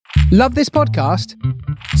Love this podcast?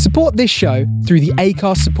 Support this show through the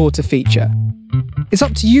Acast supporter feature. It's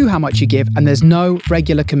up to you how much you give, and there's no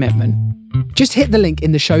regular commitment. Just hit the link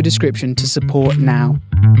in the show description to support now.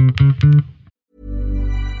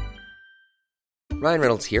 Ryan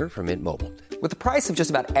Reynolds here from Mint Mobile. With the price of just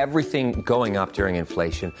about everything going up during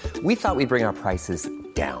inflation, we thought we'd bring our prices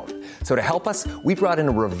down. So to help us, we brought in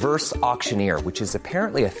a reverse auctioneer, which is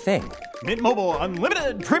apparently a thing. Mint Mobile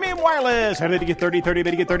Unlimited Premium Wireless. How to get 30, 30,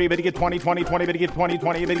 bit to get 30, bit to get 20, 20, 20, bit to get 20,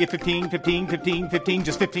 20, bit to get 15, 15, 15, 15,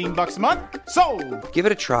 just $15 a month? Sold! Give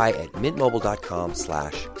it a try at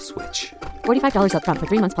mintmobile.com/switch. $45 up front for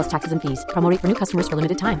 3 months plus taxes and fees. Promo rate for new customers for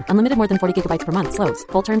limited time. Unlimited more than 40 gigabytes per month. Slows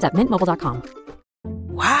full terms at mintmobile.com.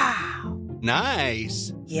 Wow.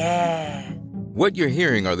 Nice. Yeah. What you're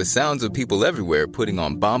hearing are the sounds of people everywhere putting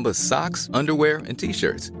on Bombas socks, underwear, and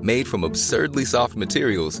T-shirts made from absurdly soft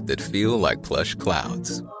materials that feel like plush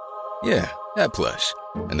clouds. Yeah, that plush.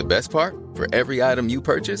 And the best part? For every item you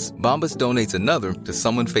purchase, Bombas donates another to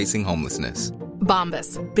someone facing homelessness.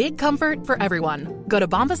 Bombas. Big comfort for everyone. Go to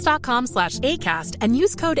bombas.com/ACAST and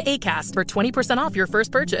use code ACAST for 20% off your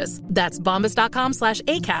first purchase. That's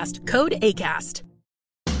bombas.com/ACAST. Code ACAST.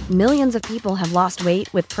 Millions of people have lost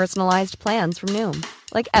weight with personalized plans from Noom.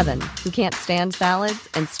 Like Evan, who can't stand salads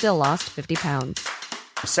and still lost 50 pounds.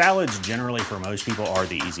 Salads generally for most people are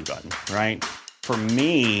the easy button, right? For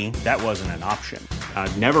me, that wasn't an option. I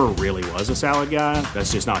never really was a salad guy.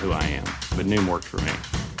 That's just not who I am. But Noom worked for me.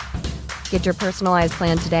 Get your personalized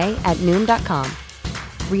plan today at Noom.com.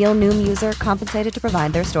 Real Noom user compensated to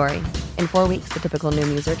provide their story. In 4 weeks, the typical Noom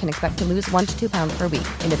user can expect to lose 1 to 2 pounds per week.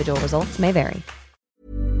 Individual results may vary.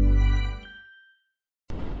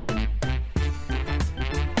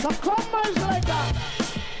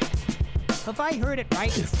 Have I heard it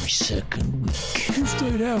right? Every second week.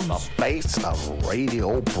 Tuesday down the face of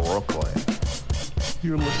Radio Brooklyn.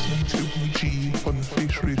 You're listening to VG on the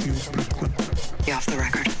Face Radio Brooklyn. Be off the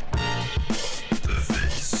record. The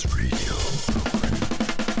Face Radio Brooklyn.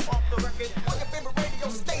 Off the record, on your favorite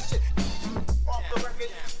radio station. Off the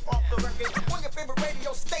record, on your favorite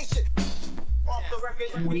radio station. Off the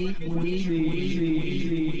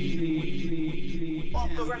record.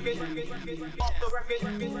 Off the record, off the record.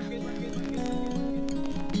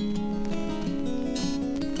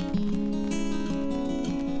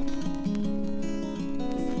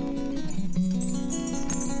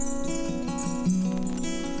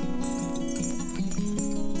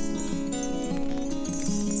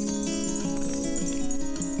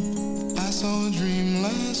 I saw a dream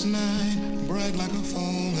last night, bright like a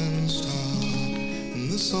falling star, and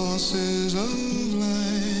the sources of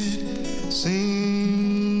light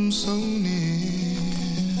seem so near,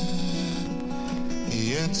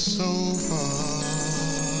 yet so far.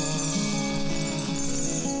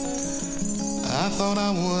 I thought I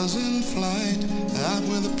was in flight, out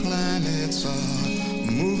where the planets are,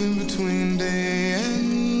 moving between day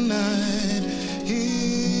and night.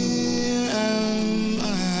 Here am I,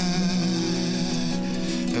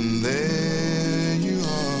 and there you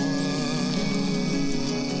are.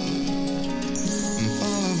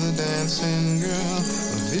 Follow the dancing girl, a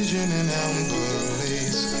vision in amber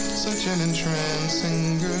lace, such an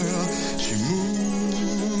entrancing girl. She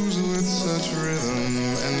moves with such rhythm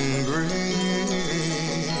and grace.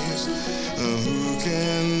 Who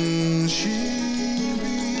can she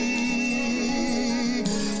be?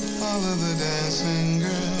 Follow the dancing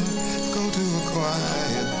girl, go to a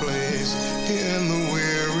quiet place, here in the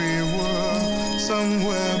weary world,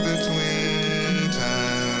 somewhere between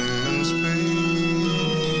time and space.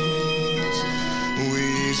 We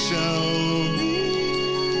shall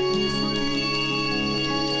be free.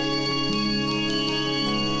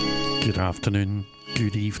 Good afternoon,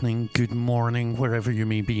 good evening, good morning, wherever you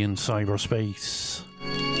may be in cyberspace.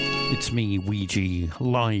 It's me, Ouija,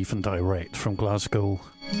 live and direct from Glasgow.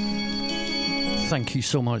 Thank you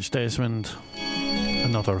so much, Desmond.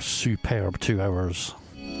 Another superb 2 hours.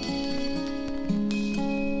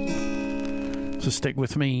 So stick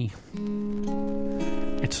with me.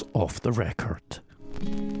 It's off the record.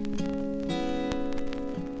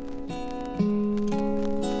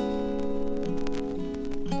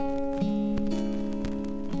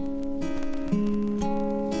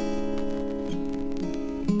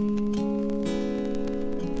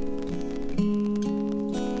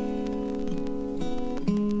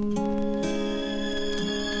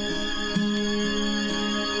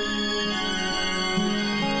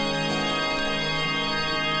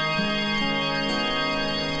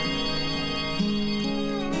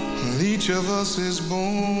 Each of us is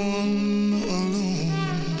born alone.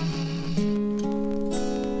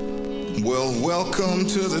 Well, welcome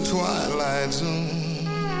to the Twilight Zone.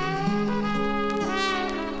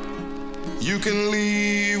 You can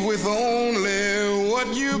leave with only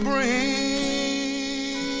what you bring.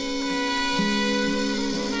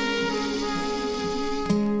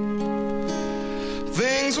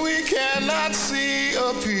 Things we cannot see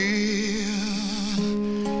appear,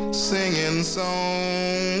 singing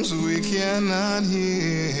songs we cannot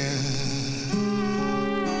hear,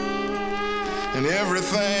 and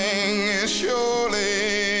everything is surely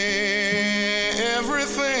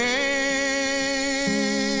everything.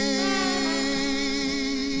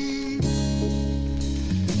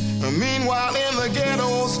 Meanwhile, in the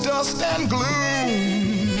ghetto's dust and gloom,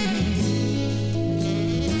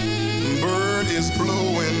 bird is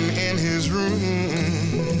blowing in his room.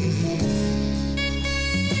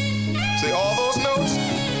 Say all those notes,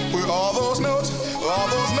 with all those notes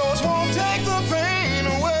won't take the pain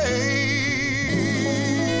away.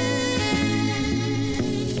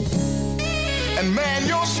 And man,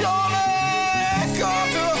 you'll surely come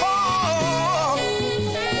to harm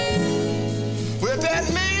with that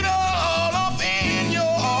needle all up in your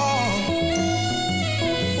arm.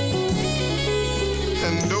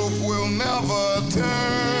 And dope will never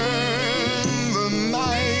turn the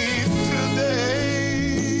night to day.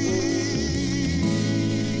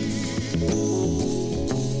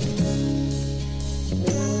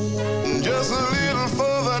 Just a little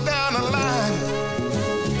further down the line,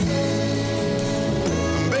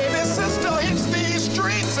 baby sister hits these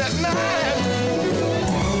streets at night.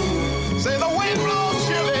 Say the wind blows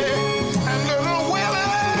chilly and little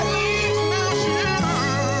Willie needs new shoes.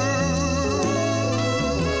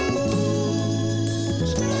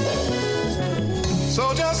 So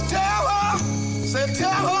just tell her,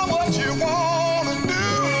 tell her what you wanna do.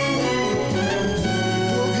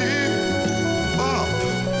 Boogie, bop,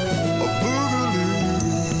 a boogaloo.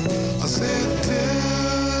 I said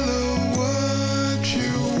tell her what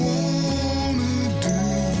you wanna do.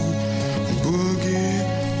 Boogie,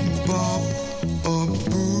 bop, a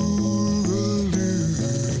boogaloo.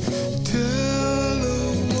 Tell her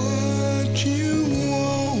what you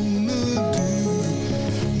wanna do.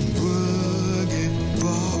 Boogie,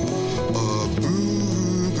 bop, a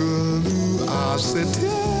boogaloo. I said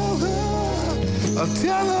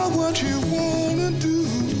tell her what you wanna do.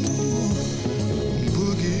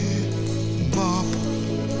 Boogie, bop,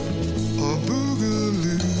 a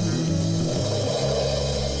boogaloo.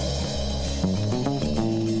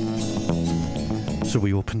 So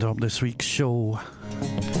we opened up this week's show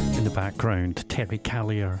in the background, Terry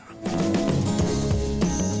Callier,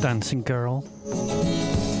 Dancing Girl,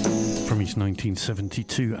 from his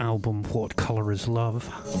 1972 album What Colour Is Love.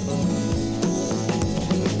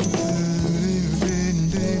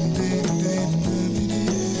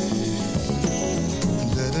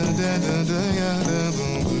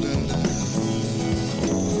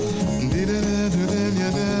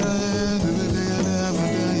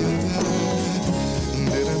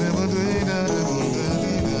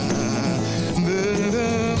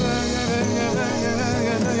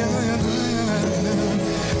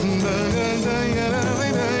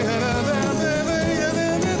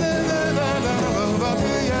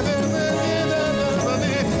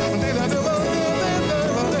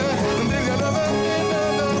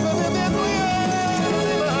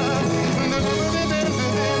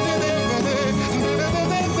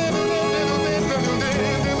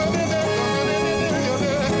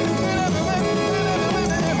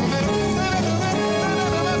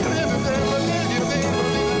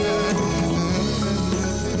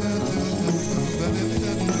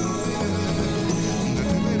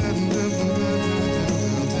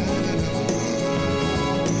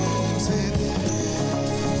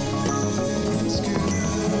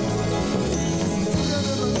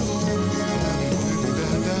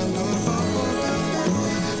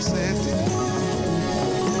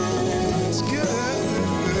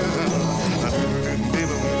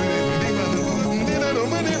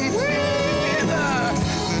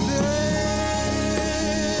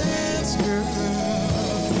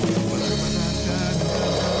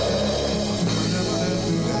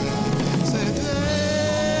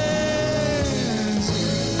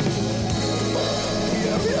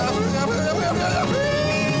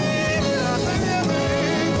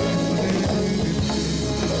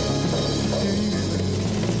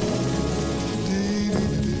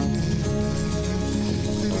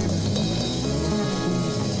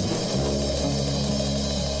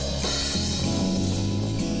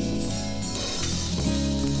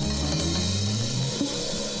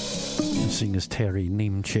 Seeing as Terry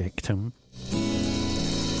name-checked him,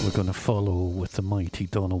 we're going to follow with the mighty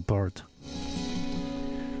Donald Byrd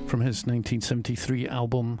from his 1973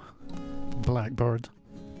 album Blackbird.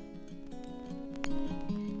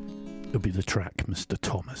 It'll be the track Mr.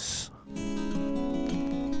 Thomas.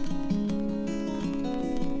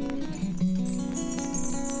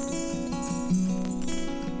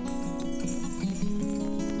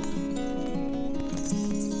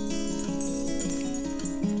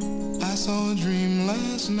 I saw a dream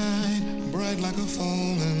last night, bright like a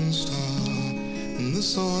falling star, and the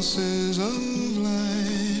sources of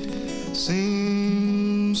light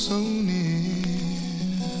seem so near,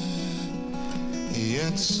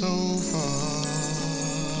 yet so far.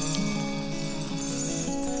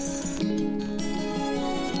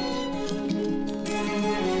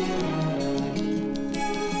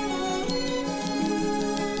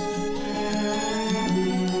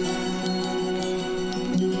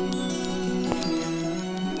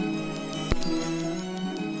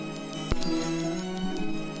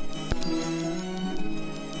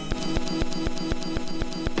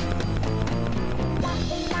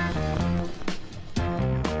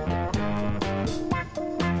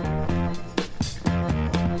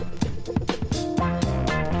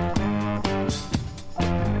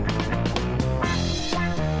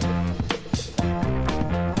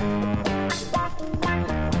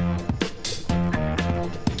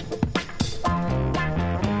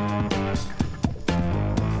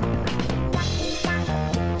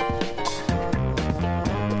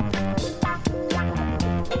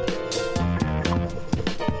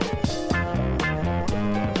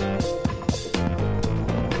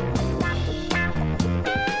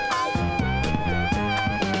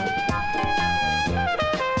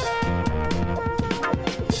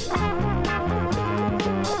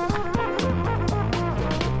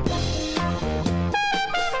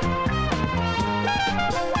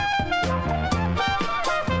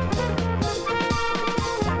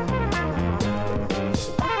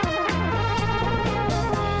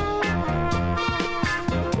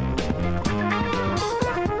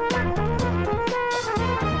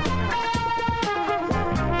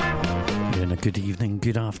 Good evening,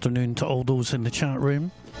 good afternoon to all those in the chat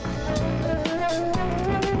room.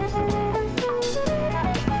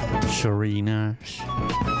 Shereen Ash,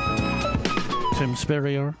 Tim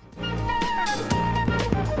Spurrier,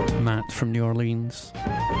 Matt from New Orleans.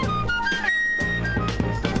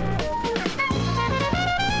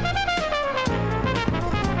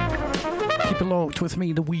 Keep it locked with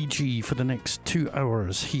me, the Ouija, for the next 2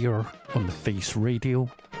 hours here on The Face Radio,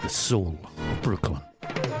 the soul of Brooklyn.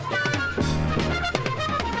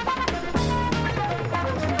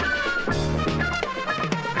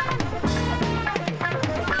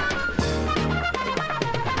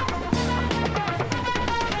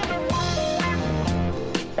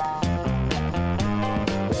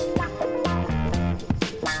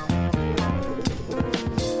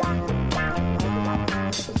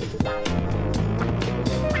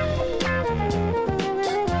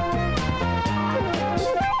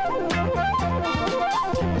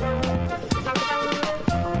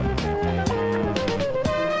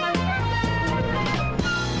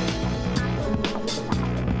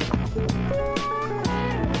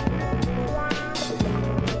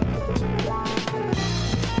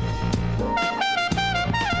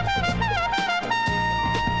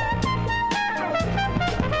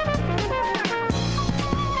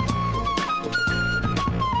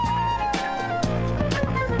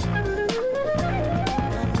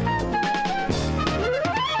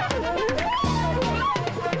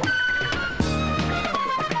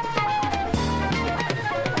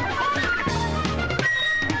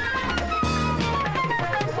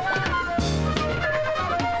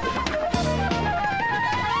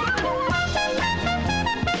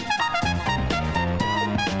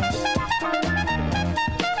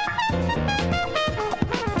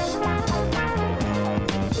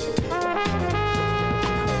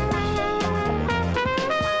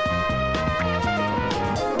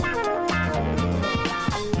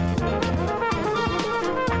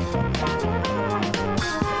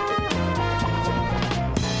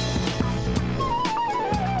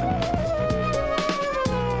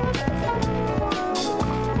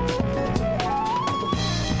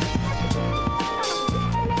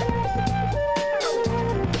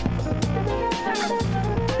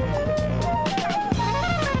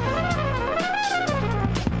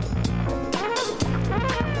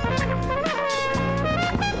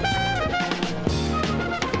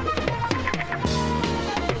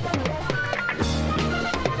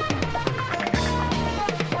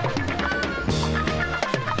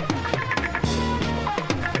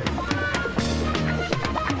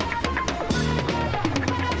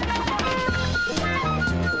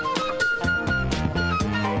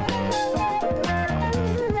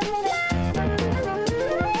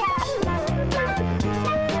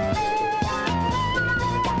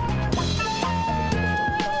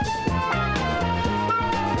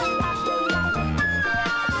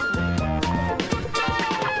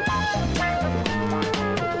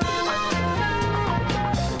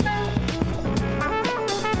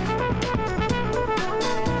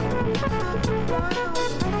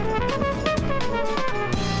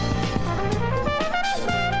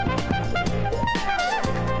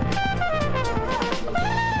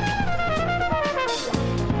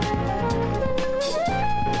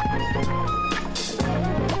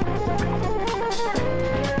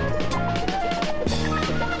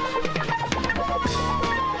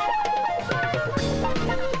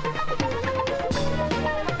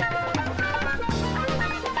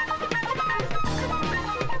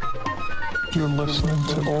 You're listening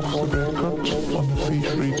to Off the Record on the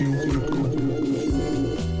Face Radio Brooklyn.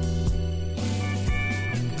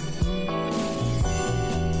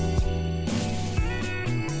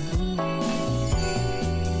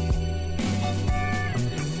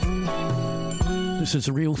 This is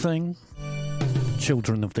a real thing.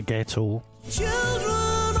 Children of the Ghetto.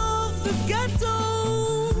 Children of the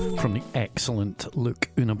Ghetto. From the excellent Luke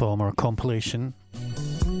Unabomber compilation.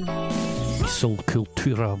 Soul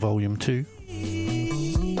Cultura Volume 2.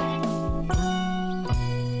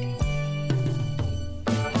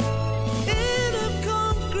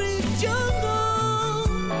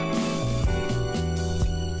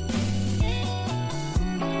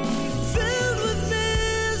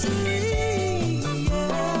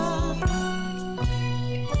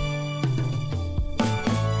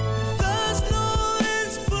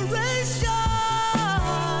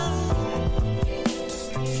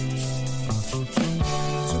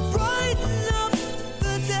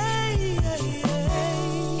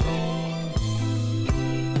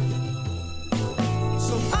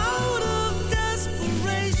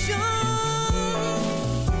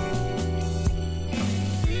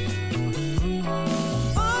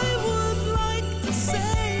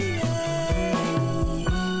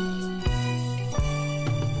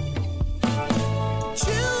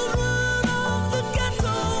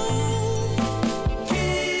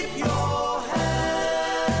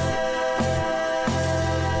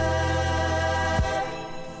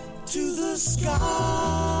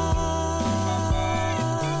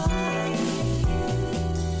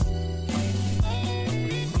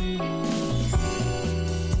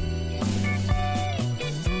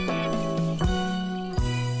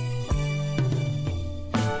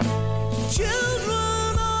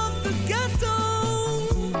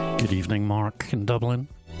 In Dublin.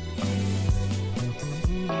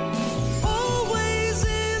 Always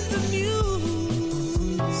in the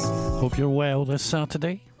news. Hope you're well this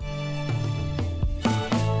Saturday.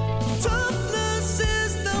 Toughness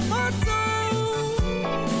is the motto.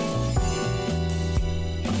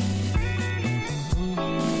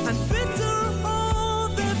 And bitter all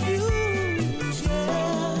the views,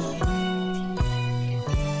 yeah.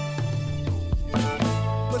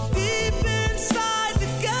 But deep inside the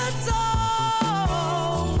ghetto,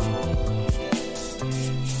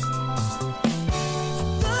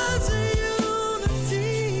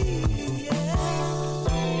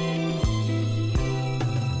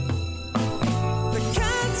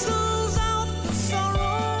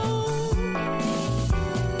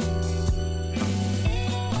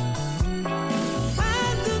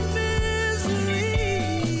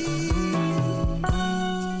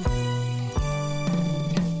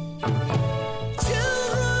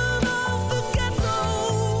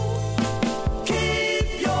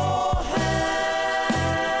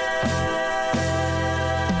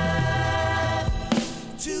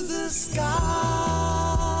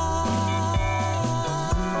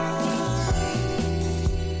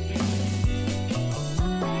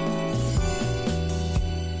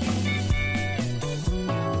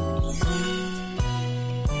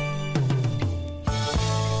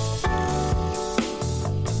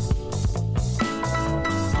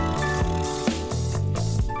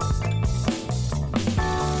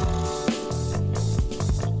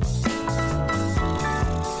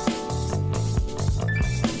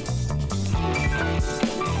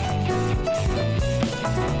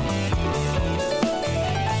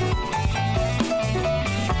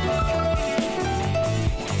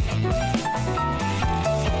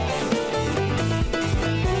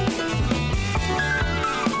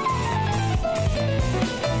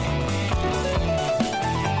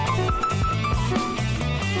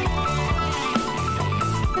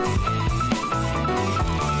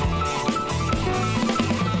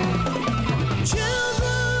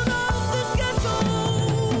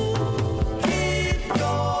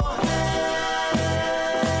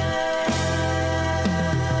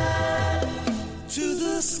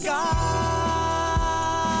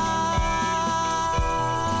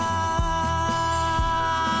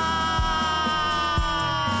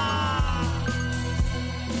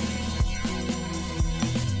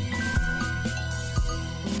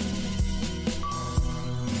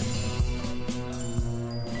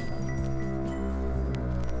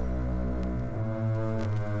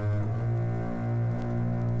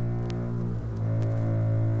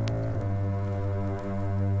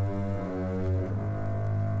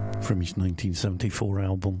 from his 1974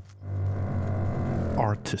 album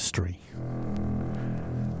Artistry.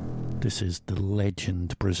 This is the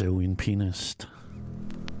legend Brazilian pianist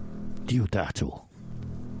Deodato.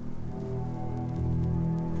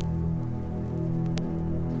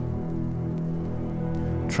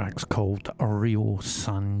 Track's called Rio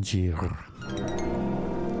Sanjir.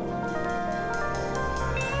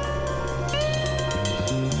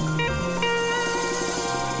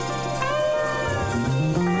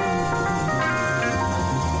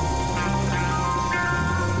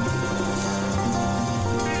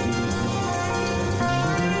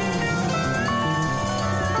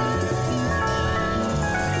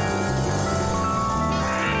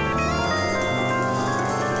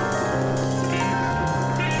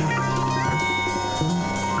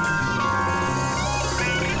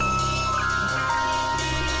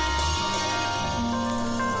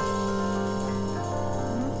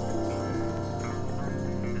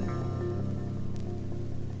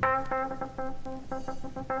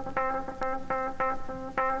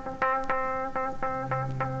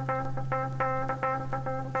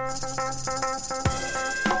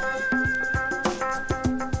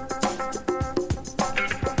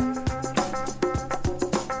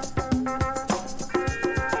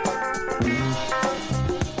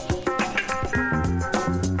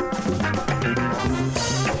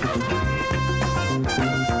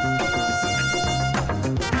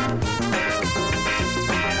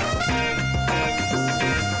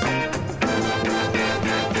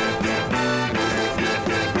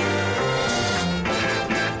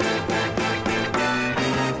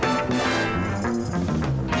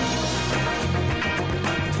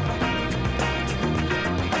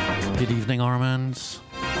 Good evening, Armands.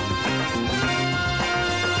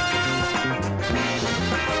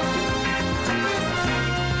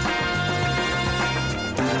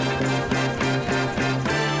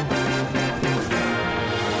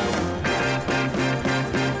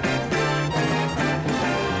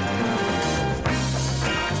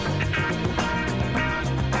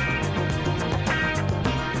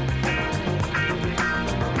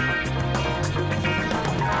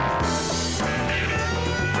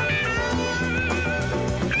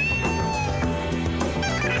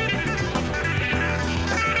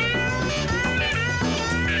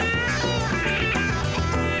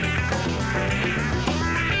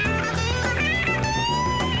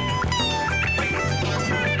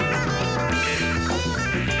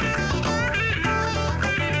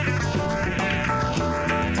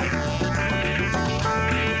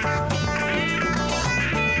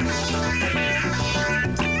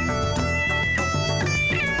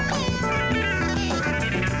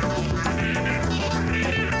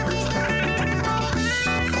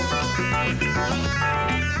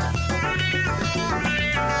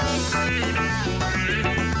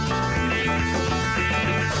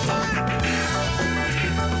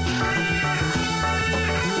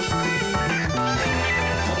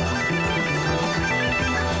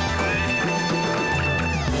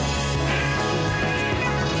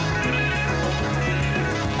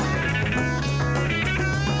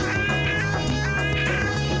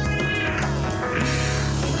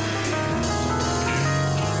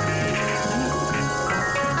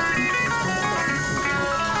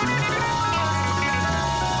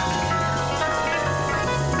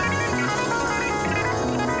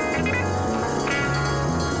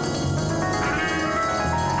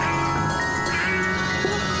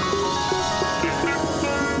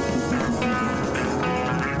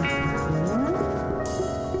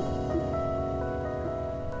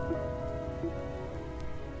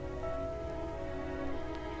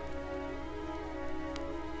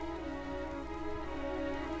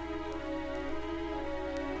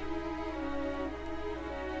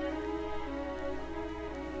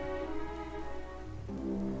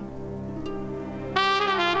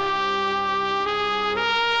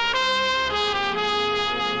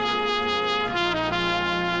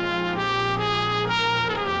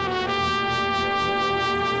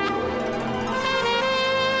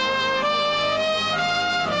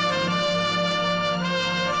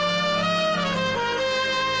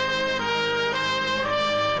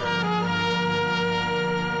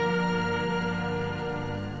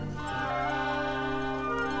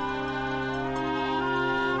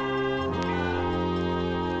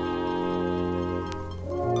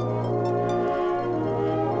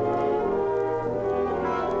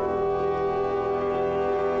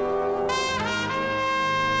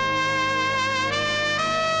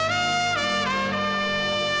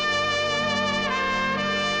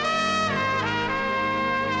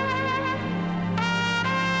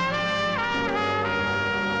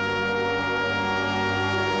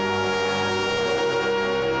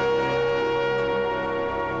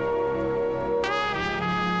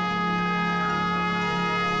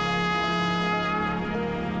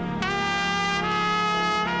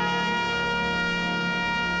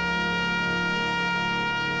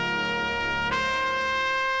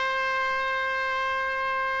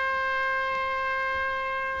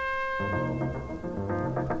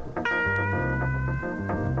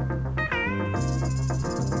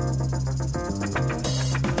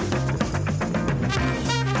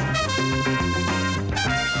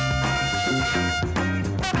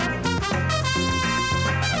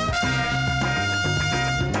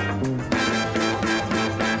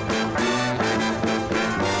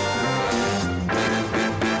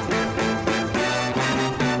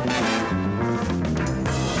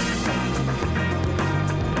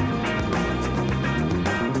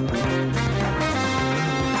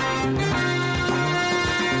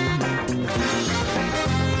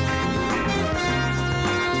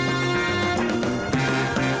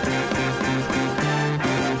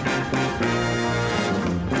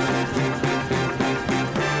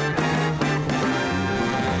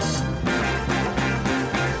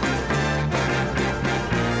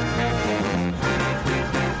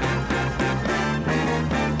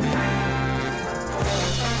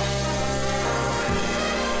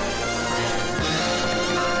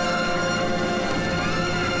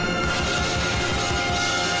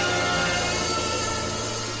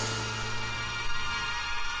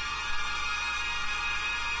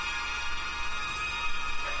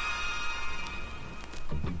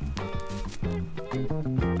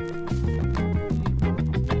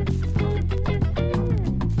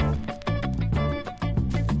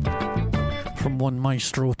 one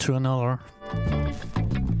maestro to another.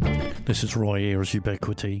 This is Roy Ayers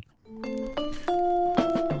Ubiquity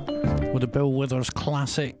with a Bill Withers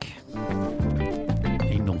classic,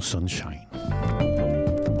 Ain't No Sunshine.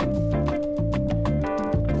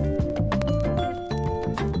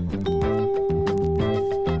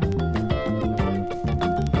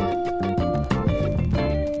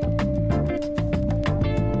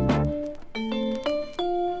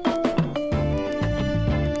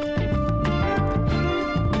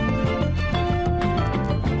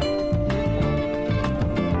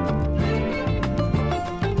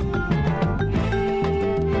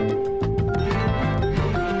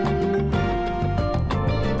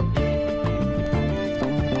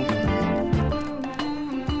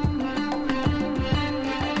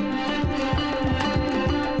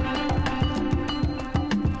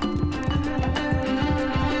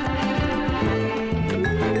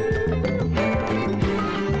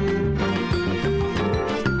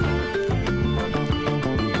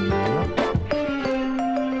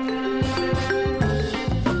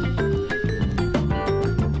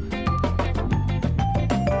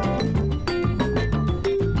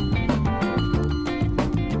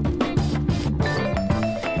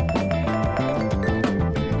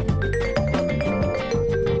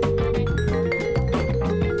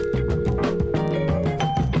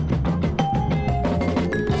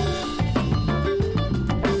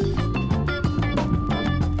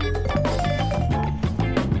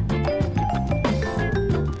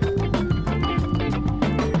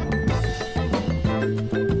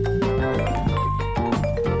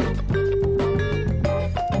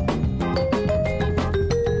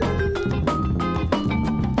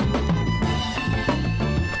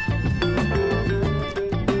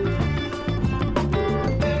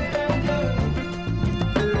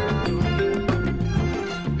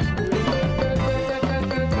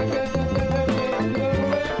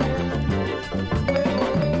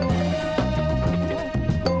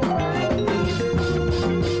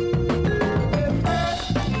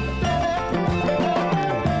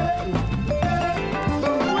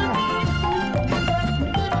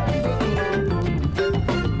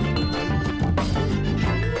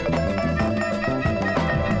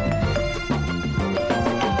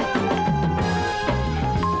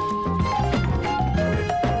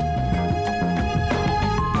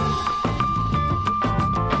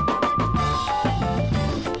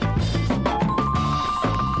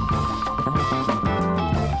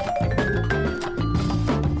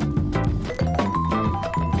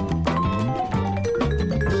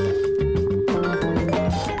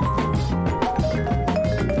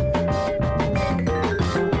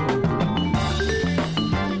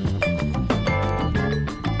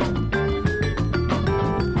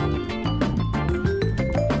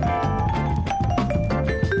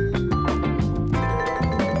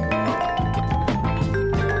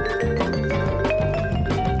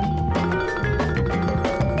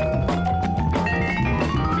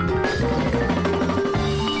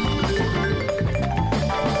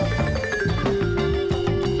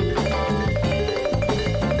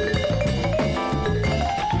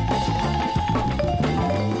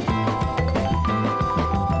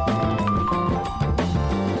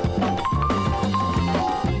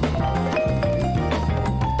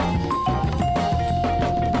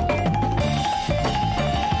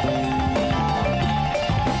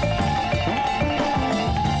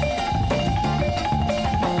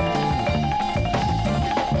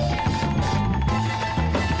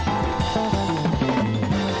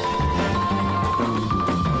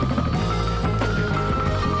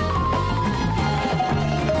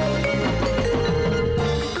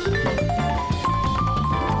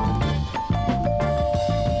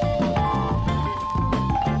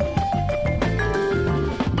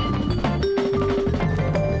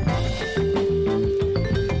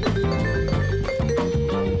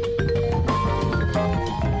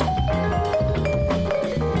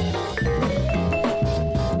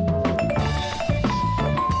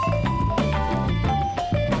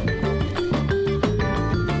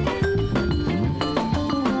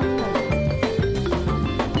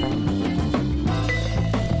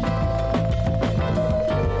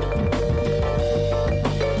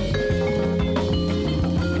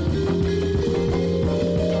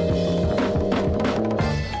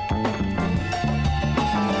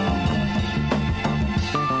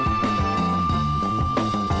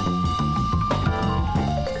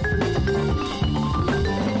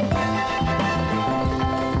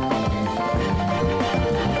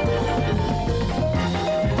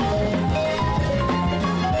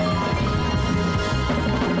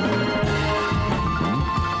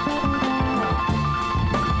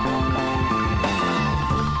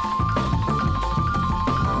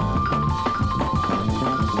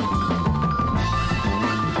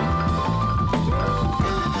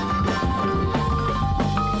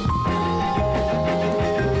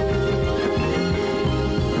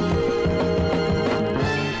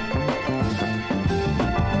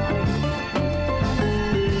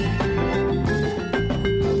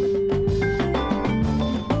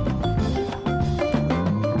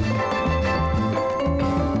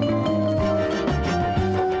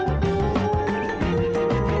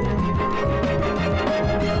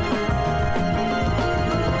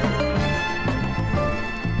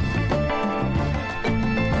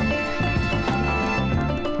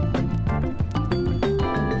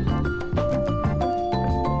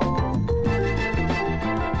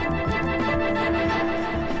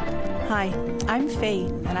 Hi, I'm Faye,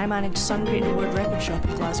 and I manage Sun Great Award Record Shop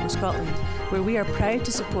in Glasgow, Scotland, where we are proud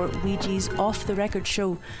to support Ouija's Off the Record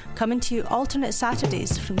show, coming to you alternate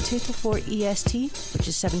Saturdays from 2 till 4 EST, which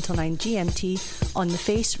is 7 till 9 GMT, on The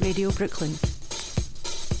Face Radio Brooklyn.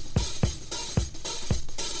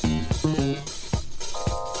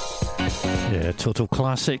 Yeah, total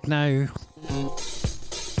classic now.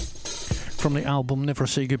 From the album Never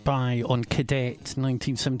Say Goodbye on Cadet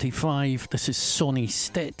 1975, this is Sonny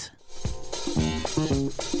Stitt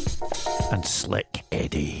and Slick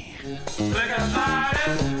Eddie. Broken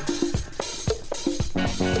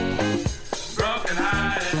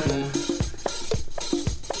hearted,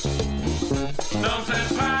 don't say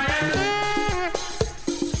flying,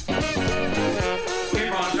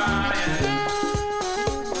 keep on trying,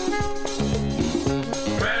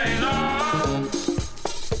 pretty long,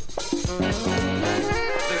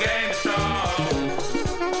 the game is strong,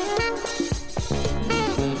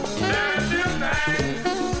 there's your thing,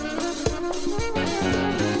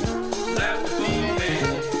 left to fool me.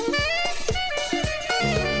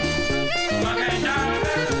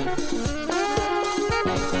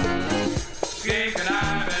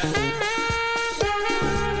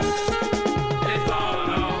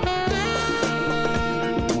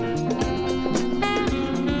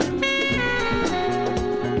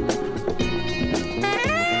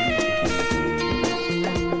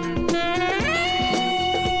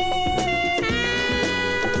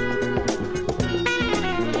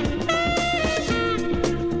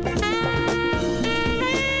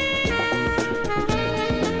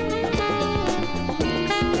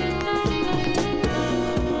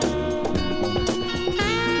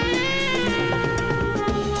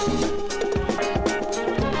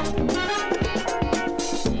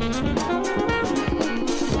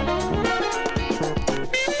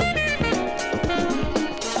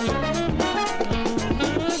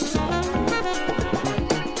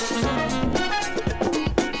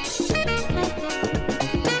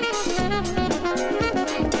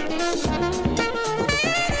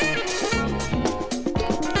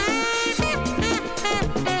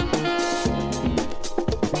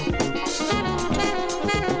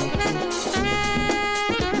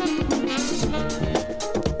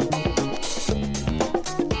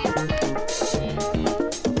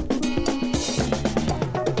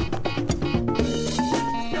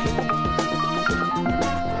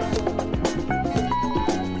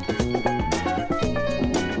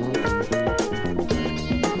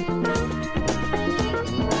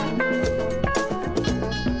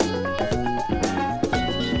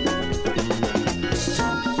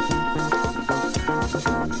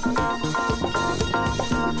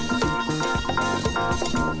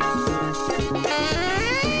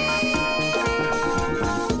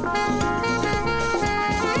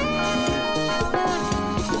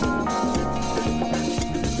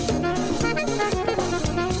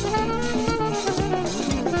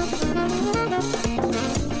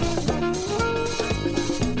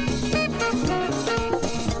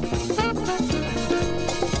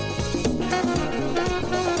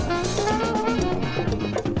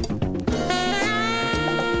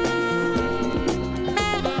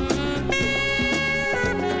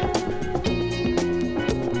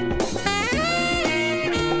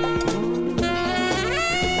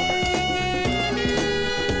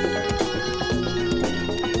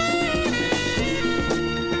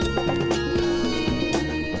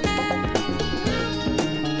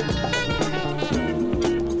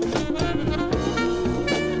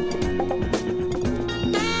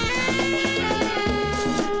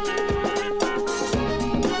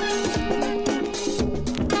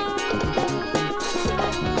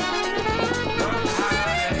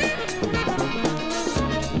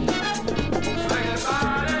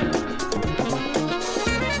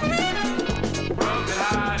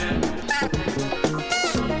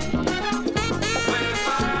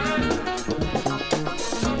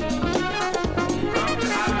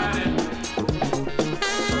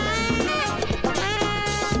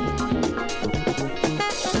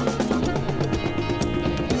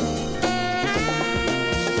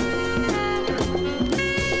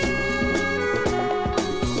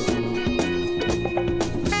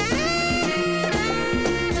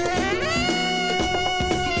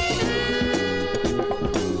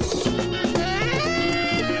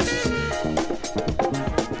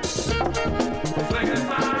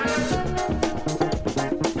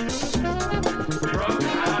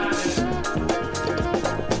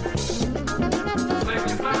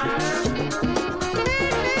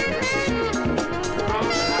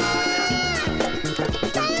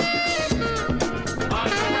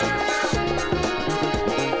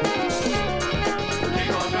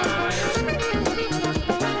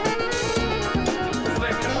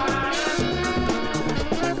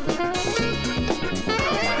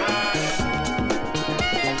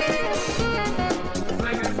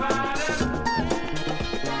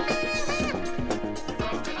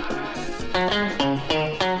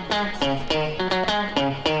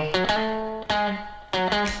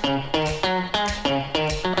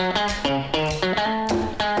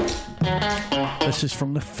 This is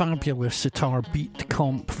from the fabulous Sitar Beat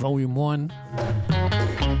Comp Volume 1.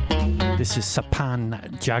 This is Sapan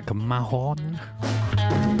Jagmahon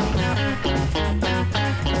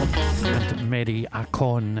and Mary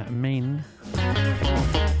Akon Main.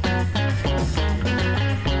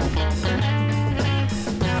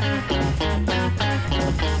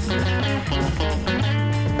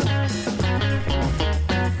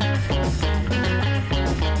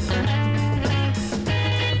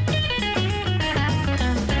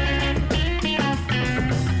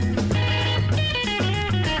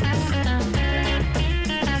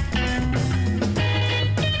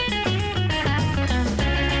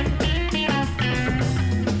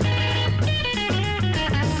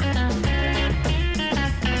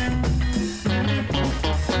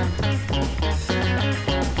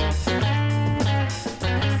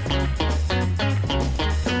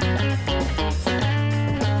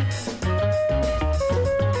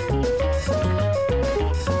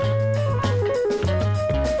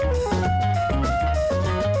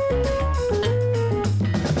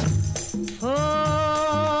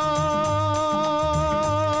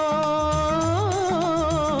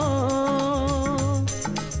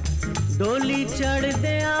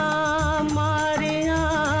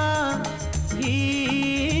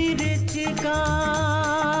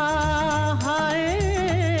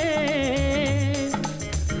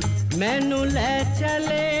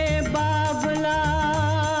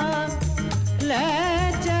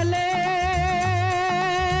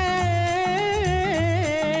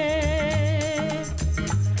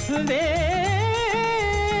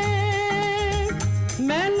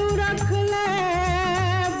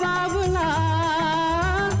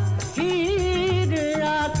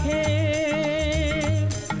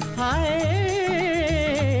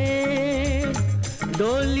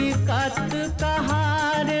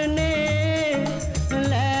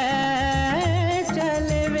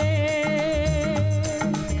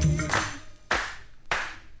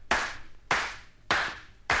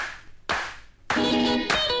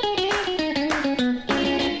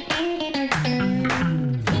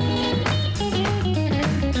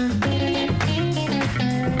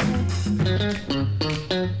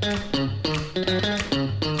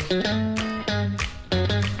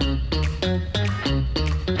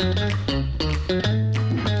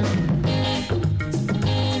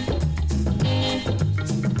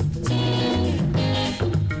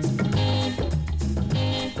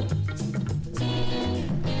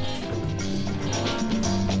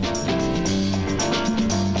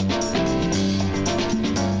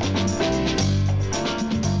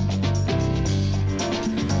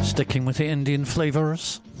 Sticking with the Indian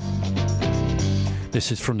flavours.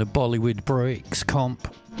 This is from the Bollywood Breaks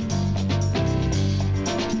comp.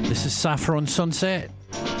 This is Saffron Sunset.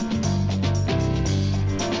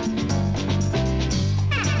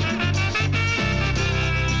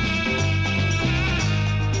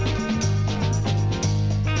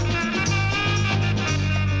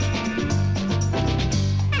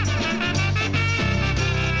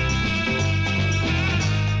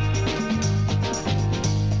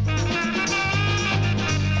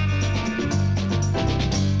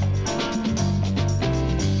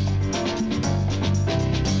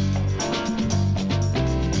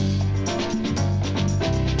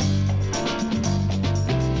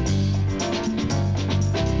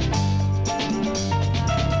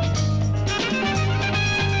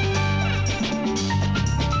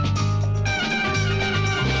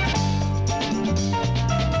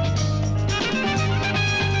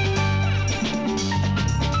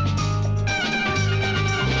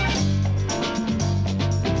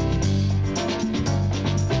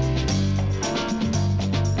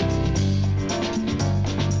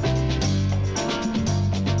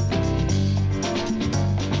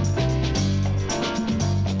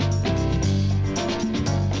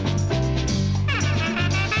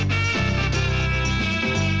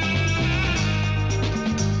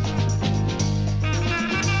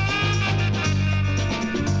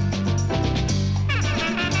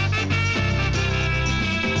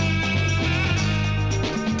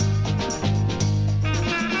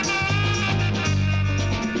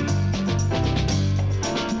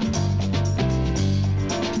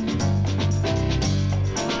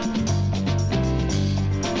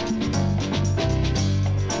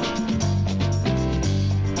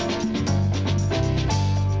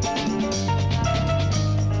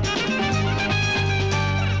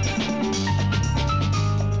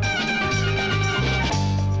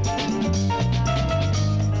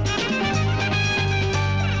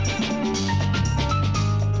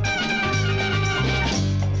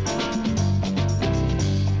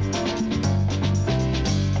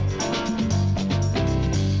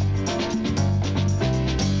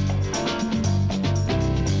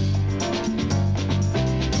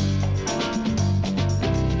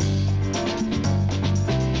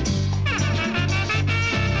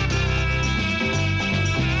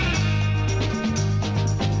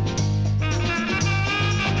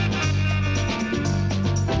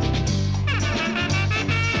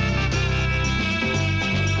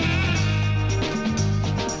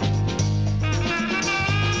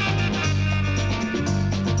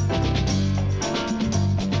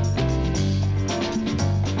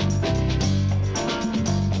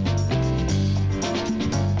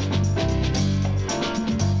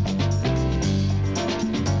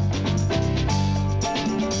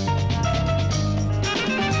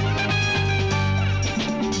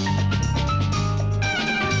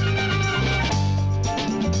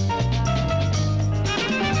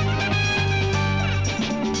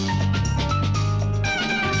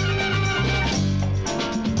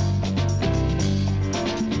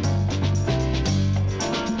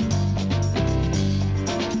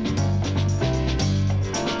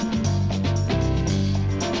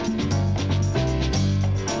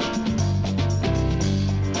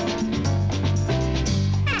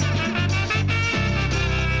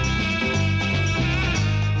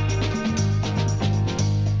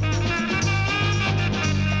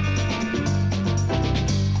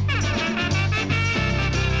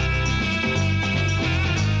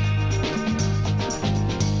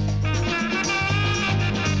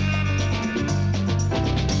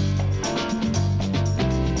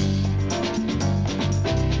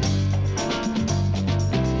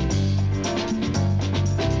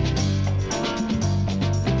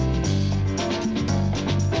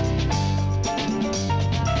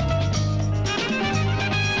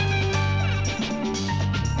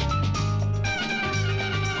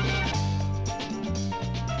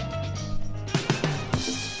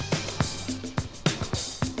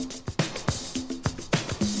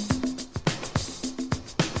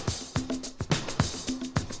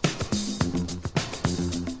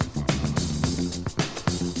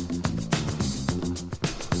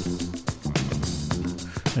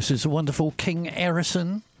 This is a wonderful King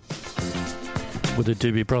Erison with a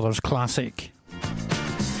Doobie Brothers classic.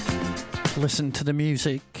 Listen to the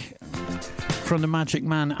music from the Magic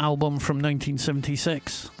Man album from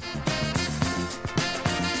 1976.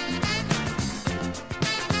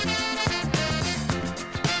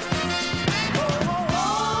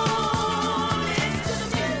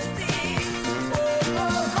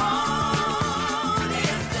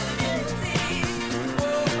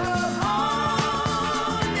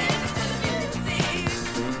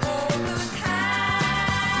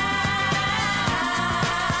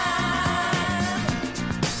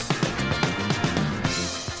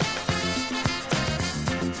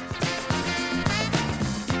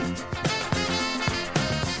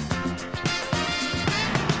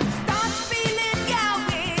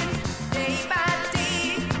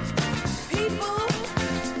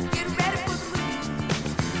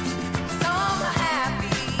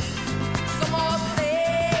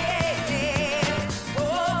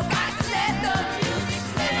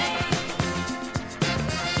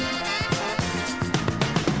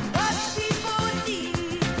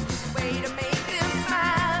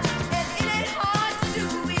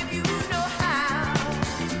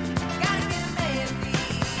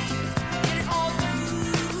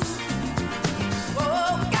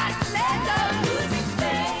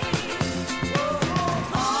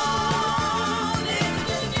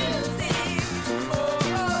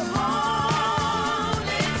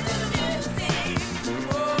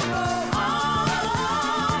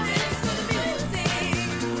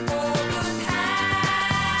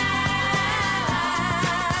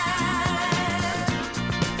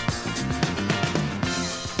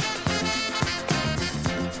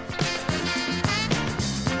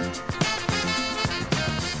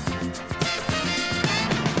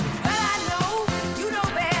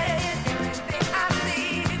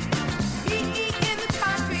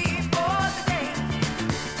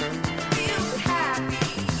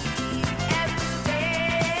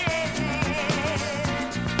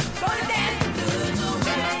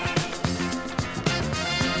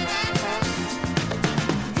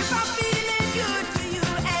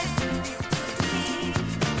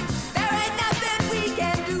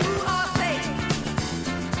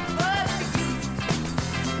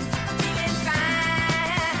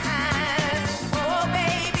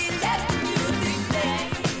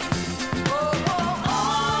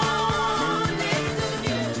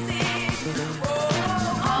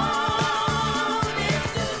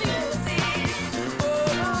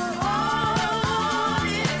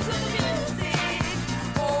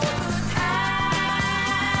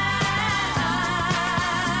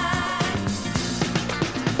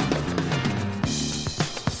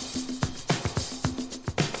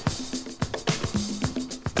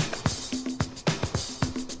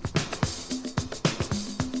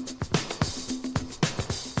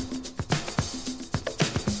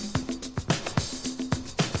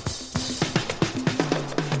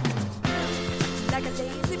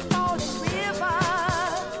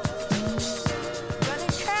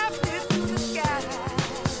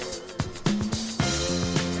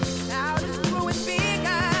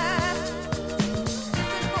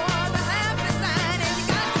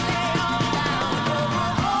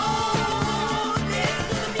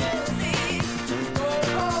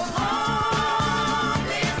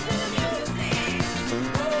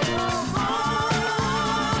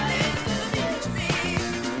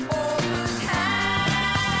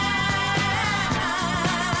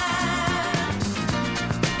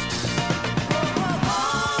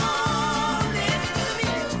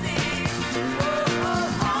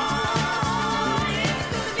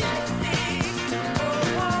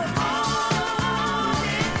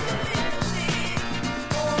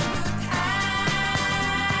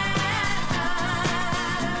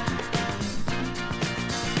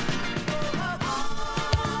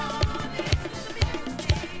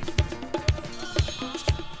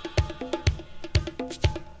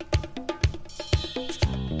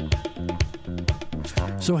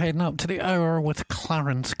 So heading up to the hour with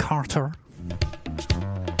Clarence Carter. The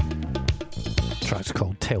track's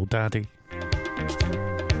called Tell Daddy.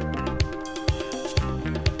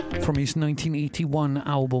 From his 1981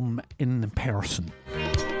 album In Person.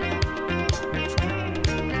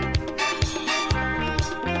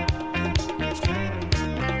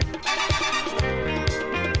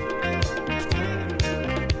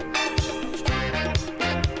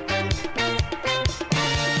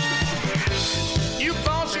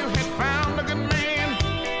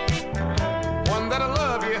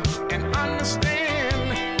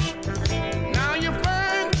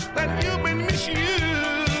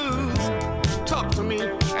 Talk to me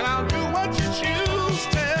and I'll do what you choose.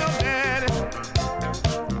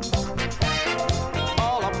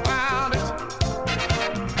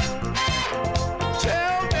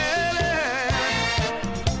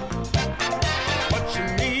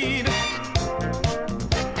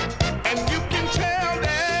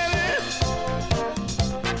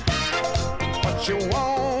 what you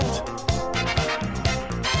want,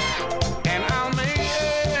 and I'll make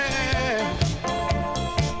it.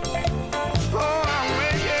 Oh,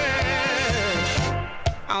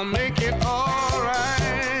 I'll make it all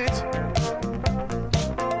right.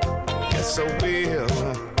 Yes, I will.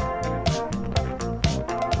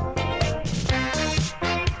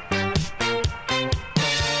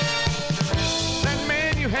 That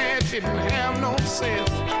man you had didn't have no sense.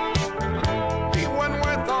 He wasn't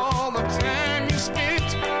worth all the time you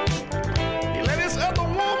spent. He let his other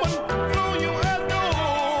woman blow you out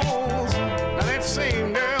nose. Now that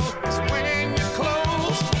same girl is wearing your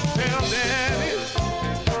clothes. Tell daddy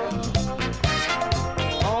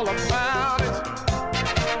all about it.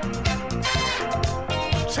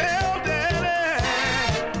 Tell daddy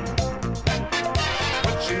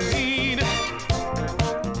what you need,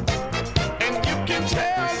 and you can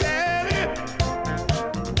tell daddy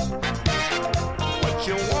what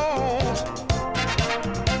you want,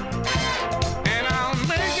 and I'll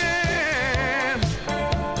make it.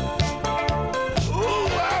 Ooh,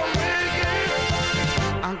 I'll make it.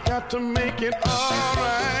 I got to make it all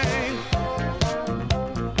right.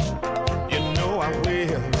 You know I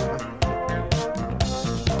will.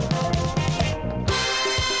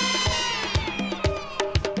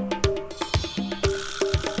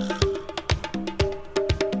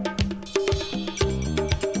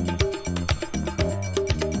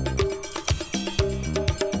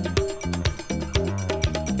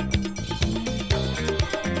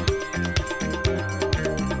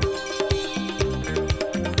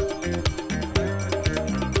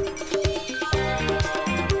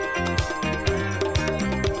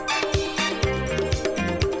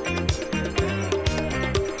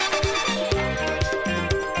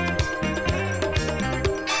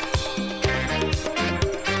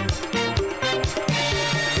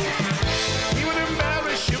 He would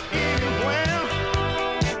embarrass you anywhere.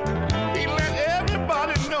 He let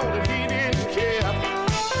everybody know that he didn't care.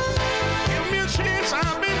 Give me a chance,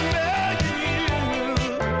 I've been begging you.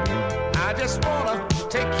 I just wanna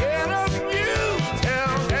take care of you.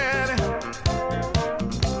 Tell daddy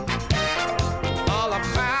all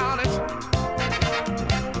about it.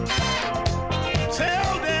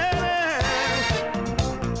 Tell daddy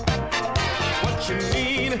what you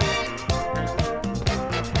need,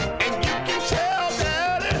 and you can tell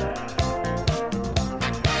daddy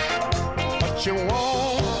what you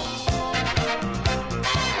want,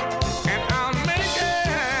 and I'll make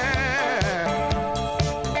it.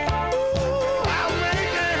 Ooh, I'll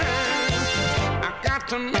make it. I got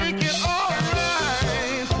to make it all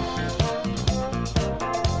right.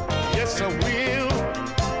 Yes, I will.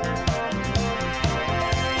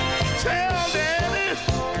 Tell daddy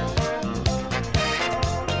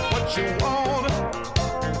what you want.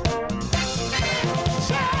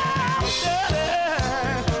 Tell daddy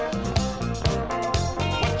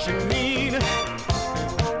what you need.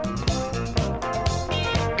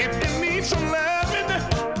 If you need some loving,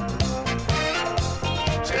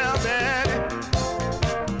 tell daddy.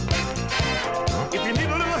 If you need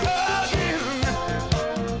a little hugging,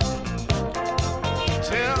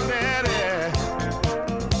 tell daddy.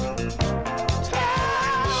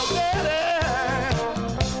 Tell daddy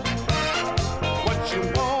what you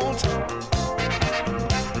want.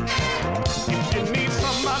 If you need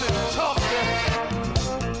somebody to talk to,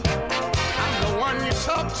 I'm the one you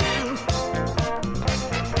talk to.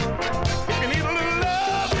 If you need a little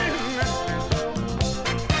loving,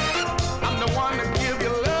 I'm the one to give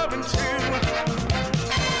you loving to.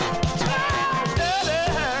 Tell daddy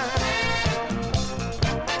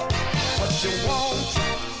what you want.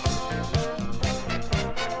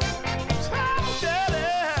 Tell daddy.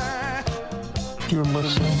 You're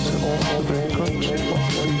listening to All the Records on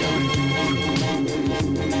Face Radio.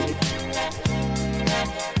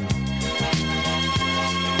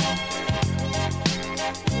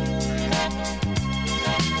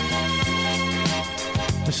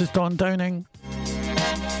 This is Don Downing.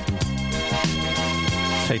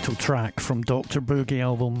 Title track from Dr. Boogie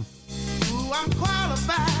album. Ooh, I'm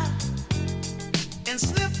qualified and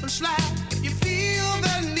slip and slide. If you feel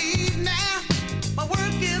the need now, my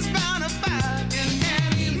work is bound to find in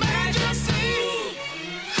an emergency.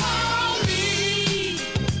 Call me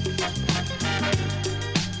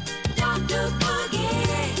Dr.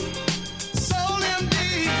 Boogie. Soul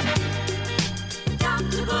MD.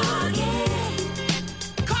 Dr. Boogie.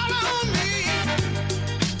 Call on me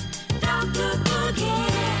Dr. Boogie.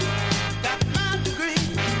 Got my degree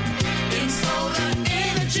in solar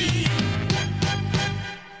energy.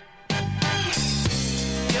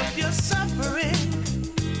 If you're suffering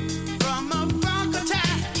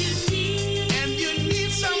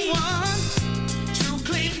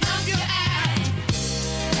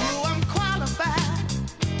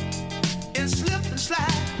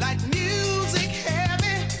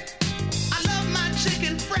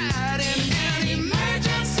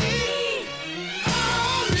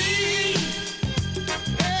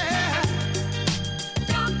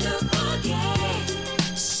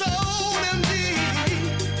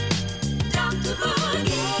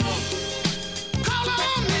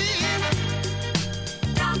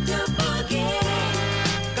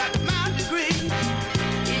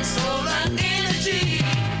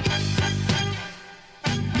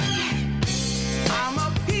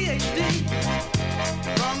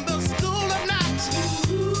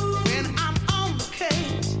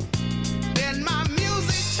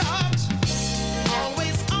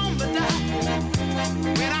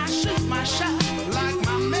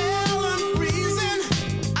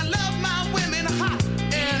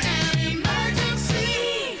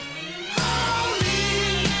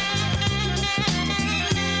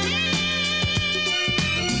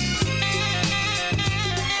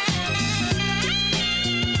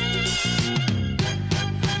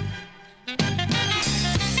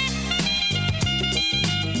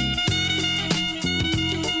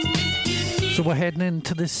So we're heading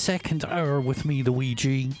into the second hour with me, the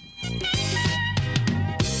Ouija.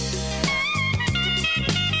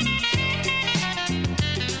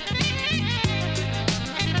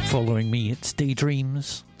 Following me, it's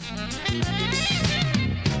Daydreams.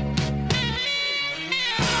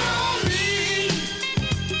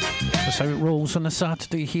 That's how it rolls on a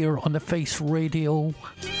Saturday here on the Face Radio,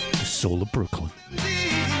 the Soul of Brooklyn.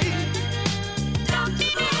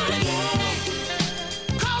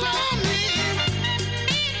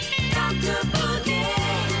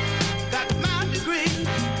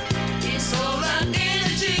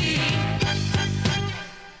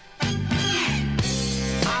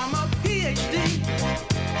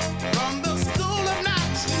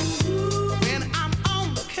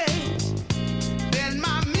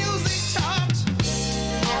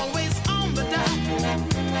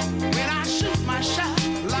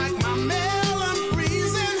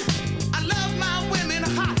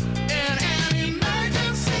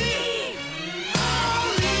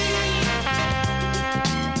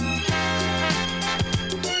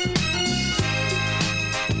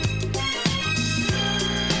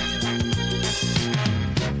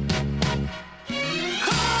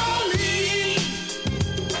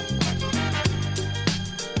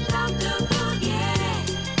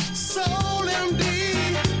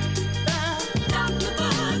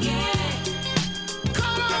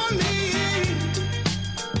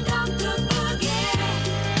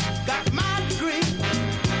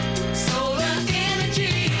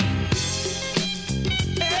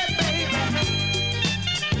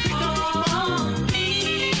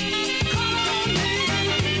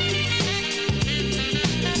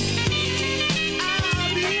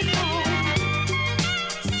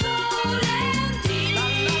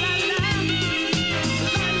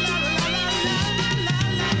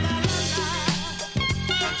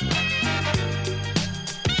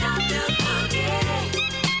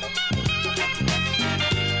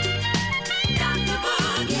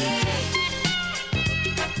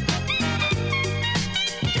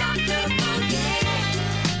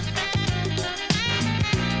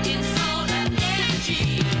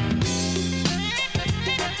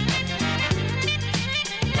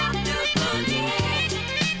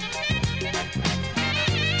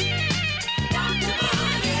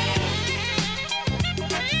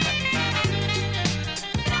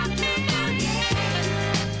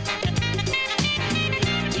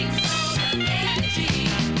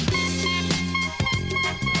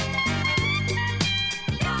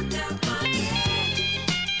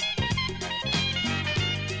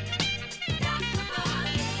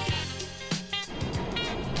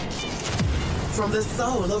 From the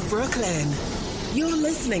soul of Brooklyn, you're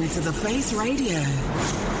listening to The Face Radio.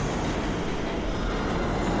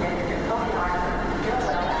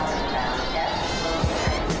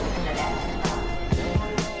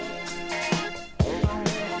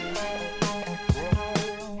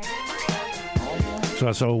 So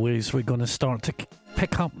as always, we're going to start to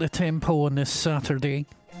pick up the tempo on this Saturday.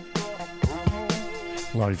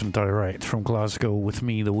 Live and direct from Glasgow with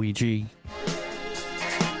me, the Ouija.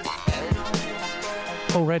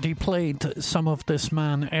 Already played some of this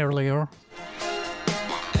man earlier.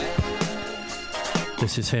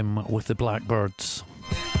 This is him with the Blackbirds.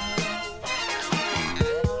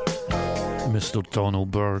 Mr.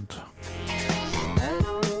 Donald Byrd.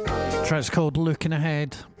 The track's called Looking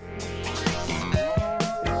Ahead.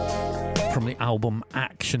 From the album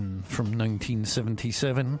Action from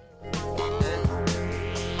 1977.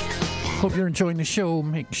 Hope you're enjoying the show.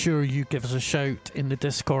 Make sure you give us a shout in the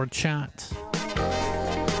Discord chat.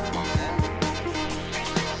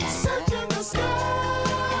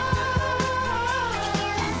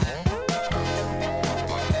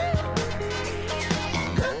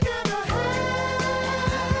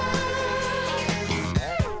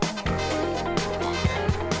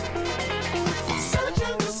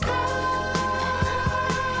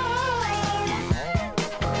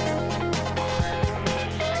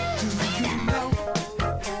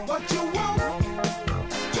 What you want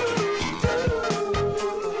to do.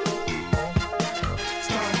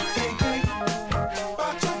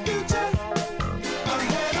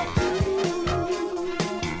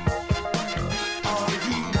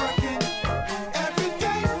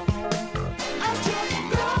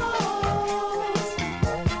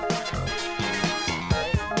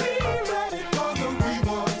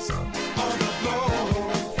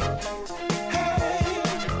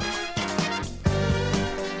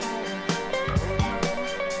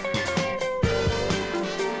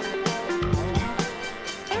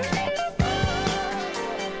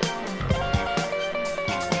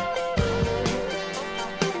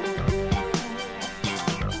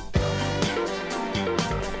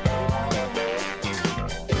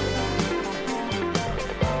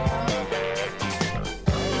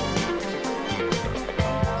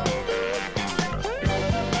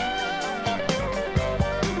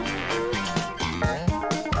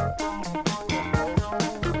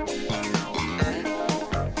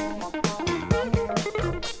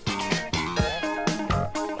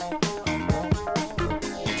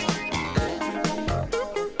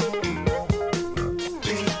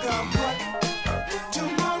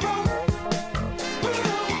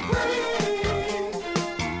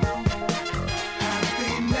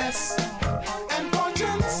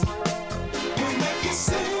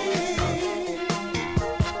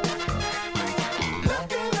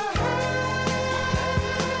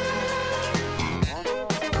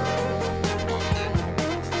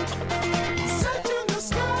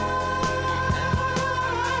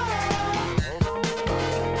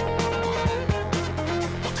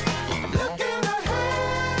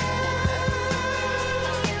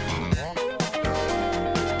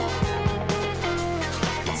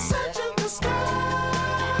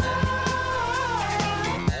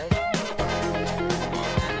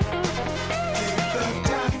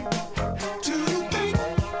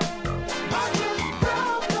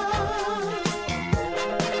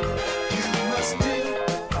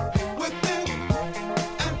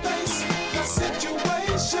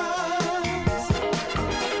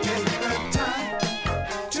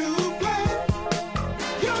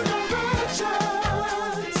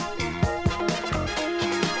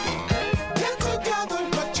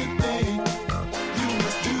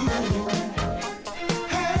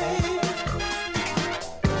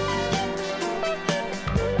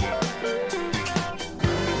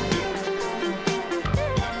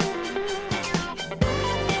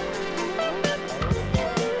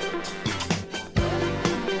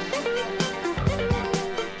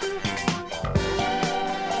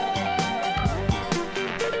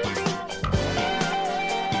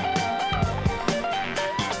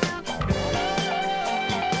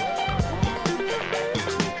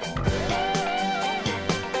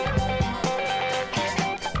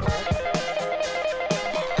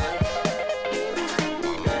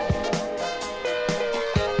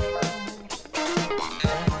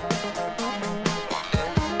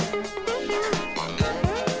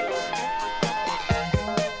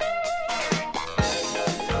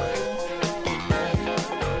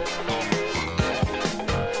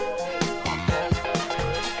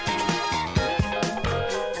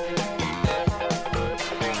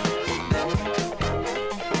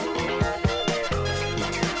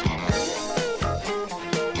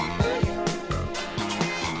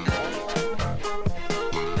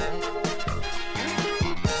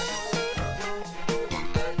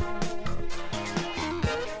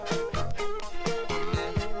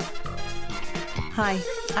 Hi,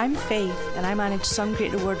 I'm Faye, and I manage Sun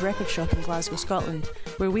Great Reward Record Shop in Glasgow, Scotland,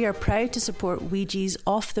 where we are proud to support Ouija's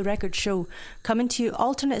Off the Record show, coming to you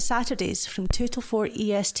alternate Saturdays from 2 till 4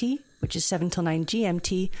 EST, which is 7 till 9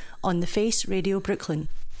 GMT, on The Face Radio Brooklyn.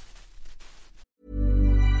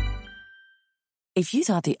 If you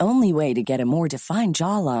thought the only way to get a more defined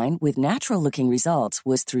jawline with natural-looking results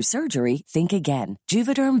was through surgery, think again.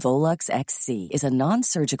 Juvederm Volux XC is a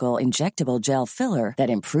non-surgical injectable gel filler that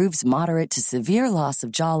improves moderate to severe loss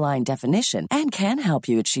of jawline definition and can help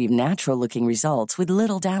you achieve natural-looking results with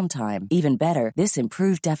little downtime. Even better, this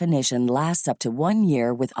improved definition lasts up to 1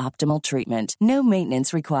 year with optimal treatment. No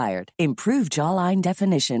maintenance required. Improve jawline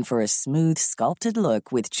definition for a smooth, sculpted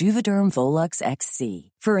look with Juvederm Volux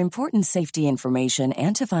XC. For important safety information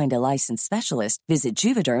and to find a licensed specialist, visit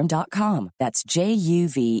Juvederm.com. That's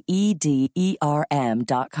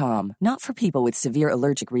JUVEDERM.com. Not for people with severe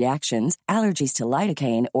allergic reactions, allergies to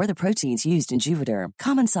lidocaine, or the proteins used in Juvederm.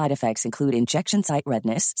 Common side effects include injection site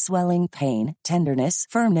redness, swelling, pain, tenderness,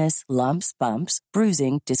 firmness, lumps, bumps,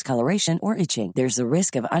 bruising, discoloration, or itching. There's a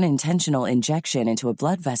risk of unintentional injection into a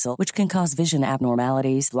blood vessel, which can cause vision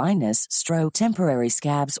abnormalities, blindness, stroke, temporary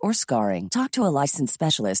scabs, or scarring. Talk to a licensed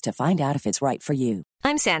specialist to find out if it's right for you.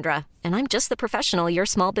 I'm Sandra, and I'm just the professional your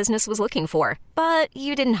small business was looking for. But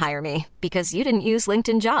you didn't hire me because you didn't use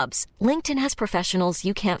LinkedIn Jobs. LinkedIn has professionals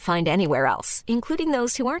you can't find anywhere else, including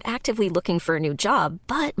those who aren't actively looking for a new job,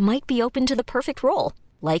 but might be open to the perfect role,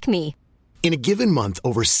 like me. In a given month,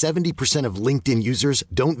 over 70% of LinkedIn users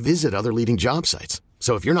don't visit other leading job sites.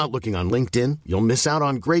 So if you're not looking on LinkedIn, you'll miss out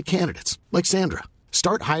on great candidates like Sandra.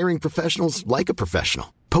 Start hiring professionals like a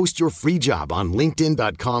professional. Post your free job on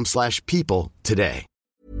linkedin.com/people today.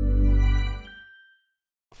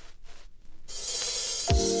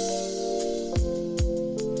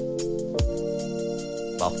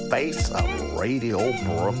 The Face of Radio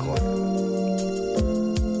Brooklyn.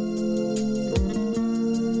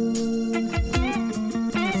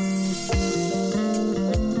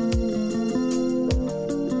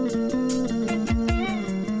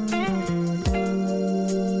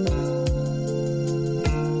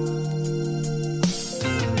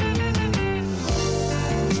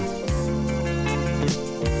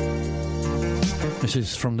 This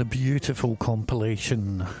is from the beautiful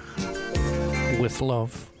compilation With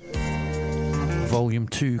Love. Volume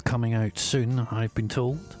 2 coming out soon, I've been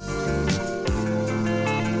told.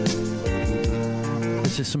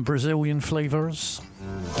 This is some Brazilian flavours.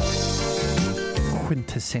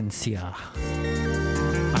 Quintessencia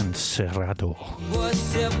and Cerrado. Was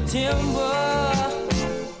September.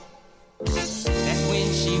 That's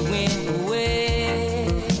when she went away.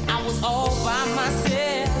 I was all by myself.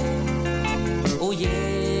 Oh yeah.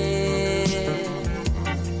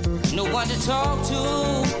 No one to talk to.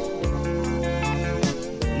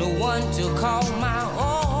 No one to call my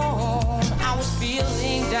own. I was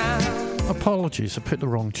feeling down. Apologies, I put the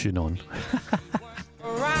wrong tune on.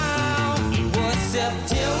 It was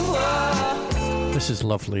September. This is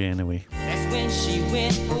lovely anyway. That's when she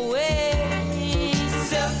went away.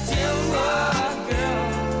 September,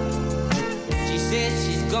 girl. She said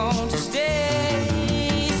she's going to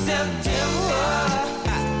stay. September.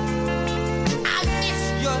 I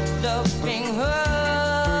miss your loving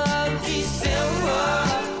her. December.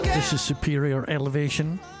 Girl. This is Superior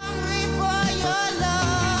Elevation.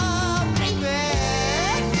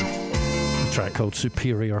 A track called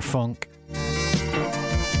Superior Funk.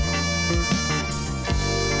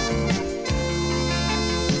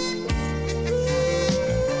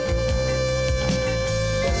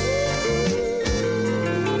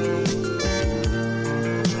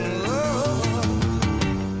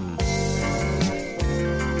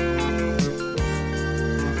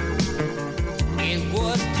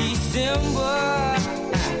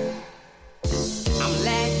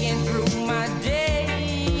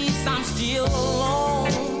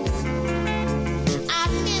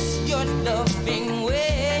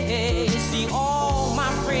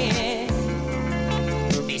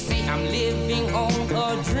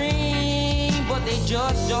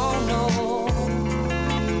 Just don't know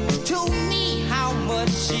to me how much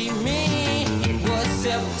she means. It was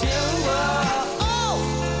September. Oh,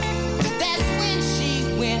 that's when she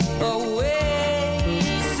went away.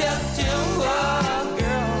 September,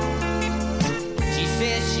 girl. She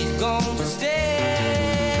said she's going to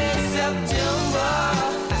stay. September.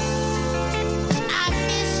 I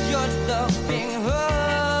miss your loving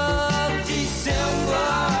her. December.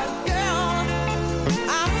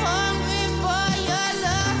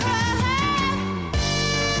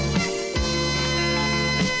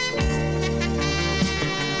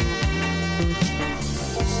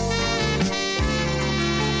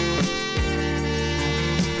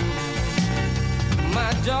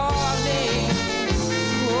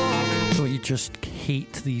 just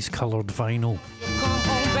hate these coloured vinyl.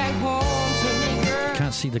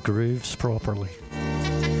 Can't see the grooves properly.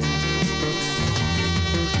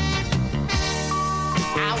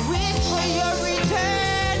 I wish for your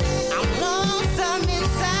return. I'm lonesome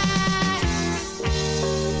inside.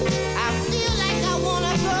 I feel like I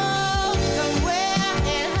wanna go somewhere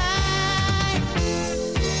and hide.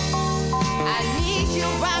 I need you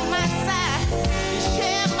by my side to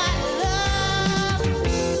share my love.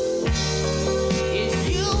 It's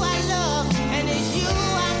you I love, and it's you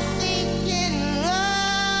I'm thinking of.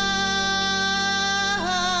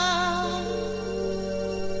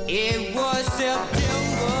 It was September.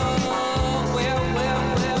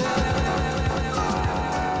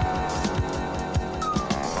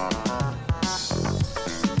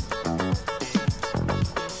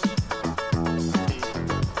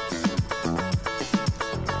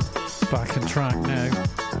 Back in track now.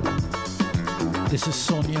 This is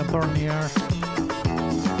Sonia Bernier.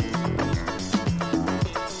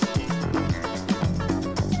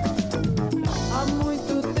 Há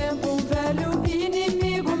muito tempo um velho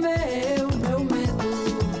inimigo meu medo.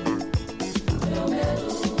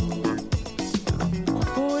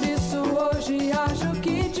 Por isso hoje acho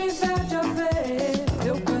que tiver de haver,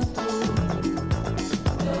 eu canto.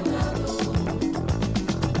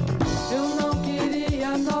 Eu não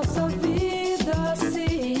queria nossa vida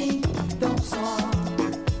assim, tão só.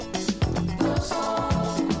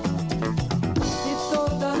 E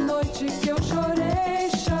toda noite que eu chorei,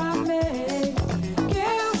 chamei. Que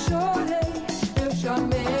eu chorei, eu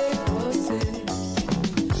chamei você.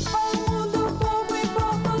 O mundo pouco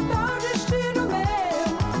importa, tal destino meu.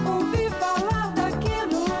 Ouvi falar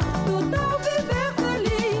daquilo, do tal viver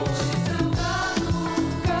feliz.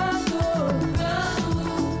 Canto,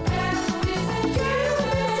 quero me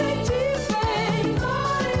sentir bem.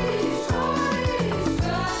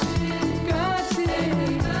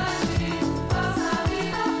 Cante, faça a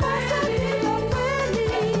vida feliz.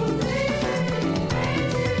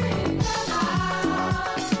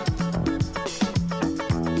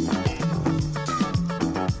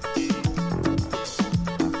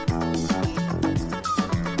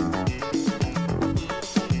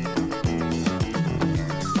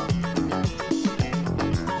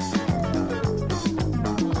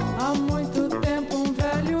 Há muito tempo um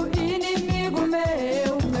velho inimigo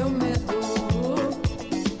meu medo.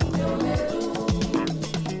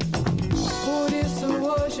 Por isso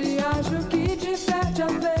hoje acho que tiver de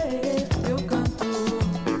haver, eu canto.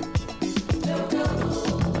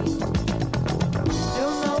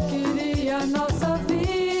 Eu não queria nossa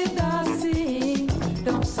vida assim,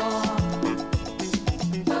 tão só.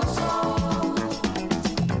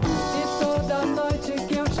 E toda noite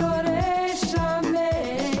que eu chorei,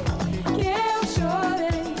 chamei. Que eu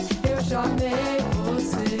chorei, eu chamei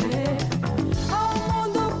você. Ao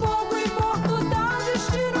mundo pouco importa, tal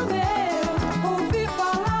destino meu. Ouvi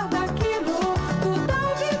falar daquilo, do tal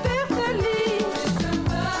viver feliz.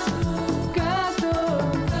 Canto,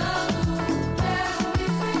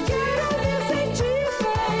 quero me sentir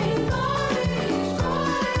bem.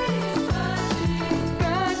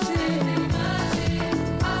 Cante,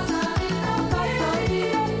 faça a vida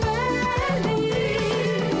feliz.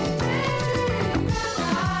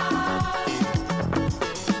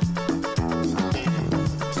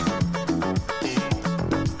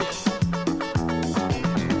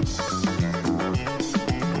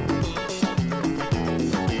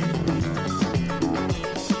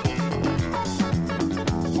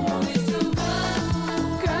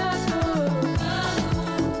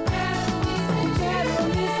 Quero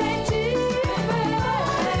me sentir bem.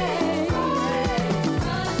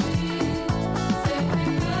 Sempre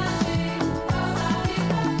cante, faça a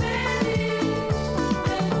vida feliz.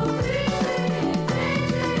 Tempo triste,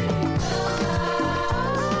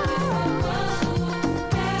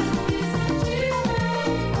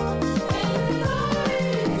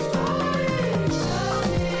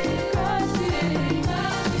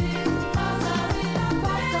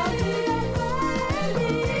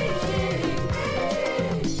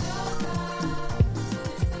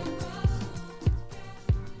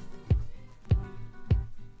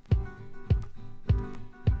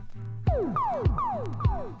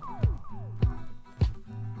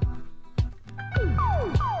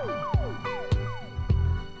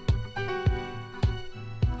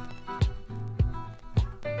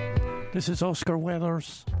 This is Oscar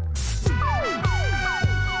Weathers.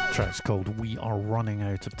 Track's called We Are Running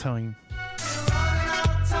Out of Time.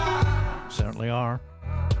 Certainly are.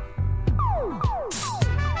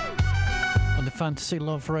 On the Fantasy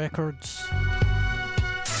Love Records.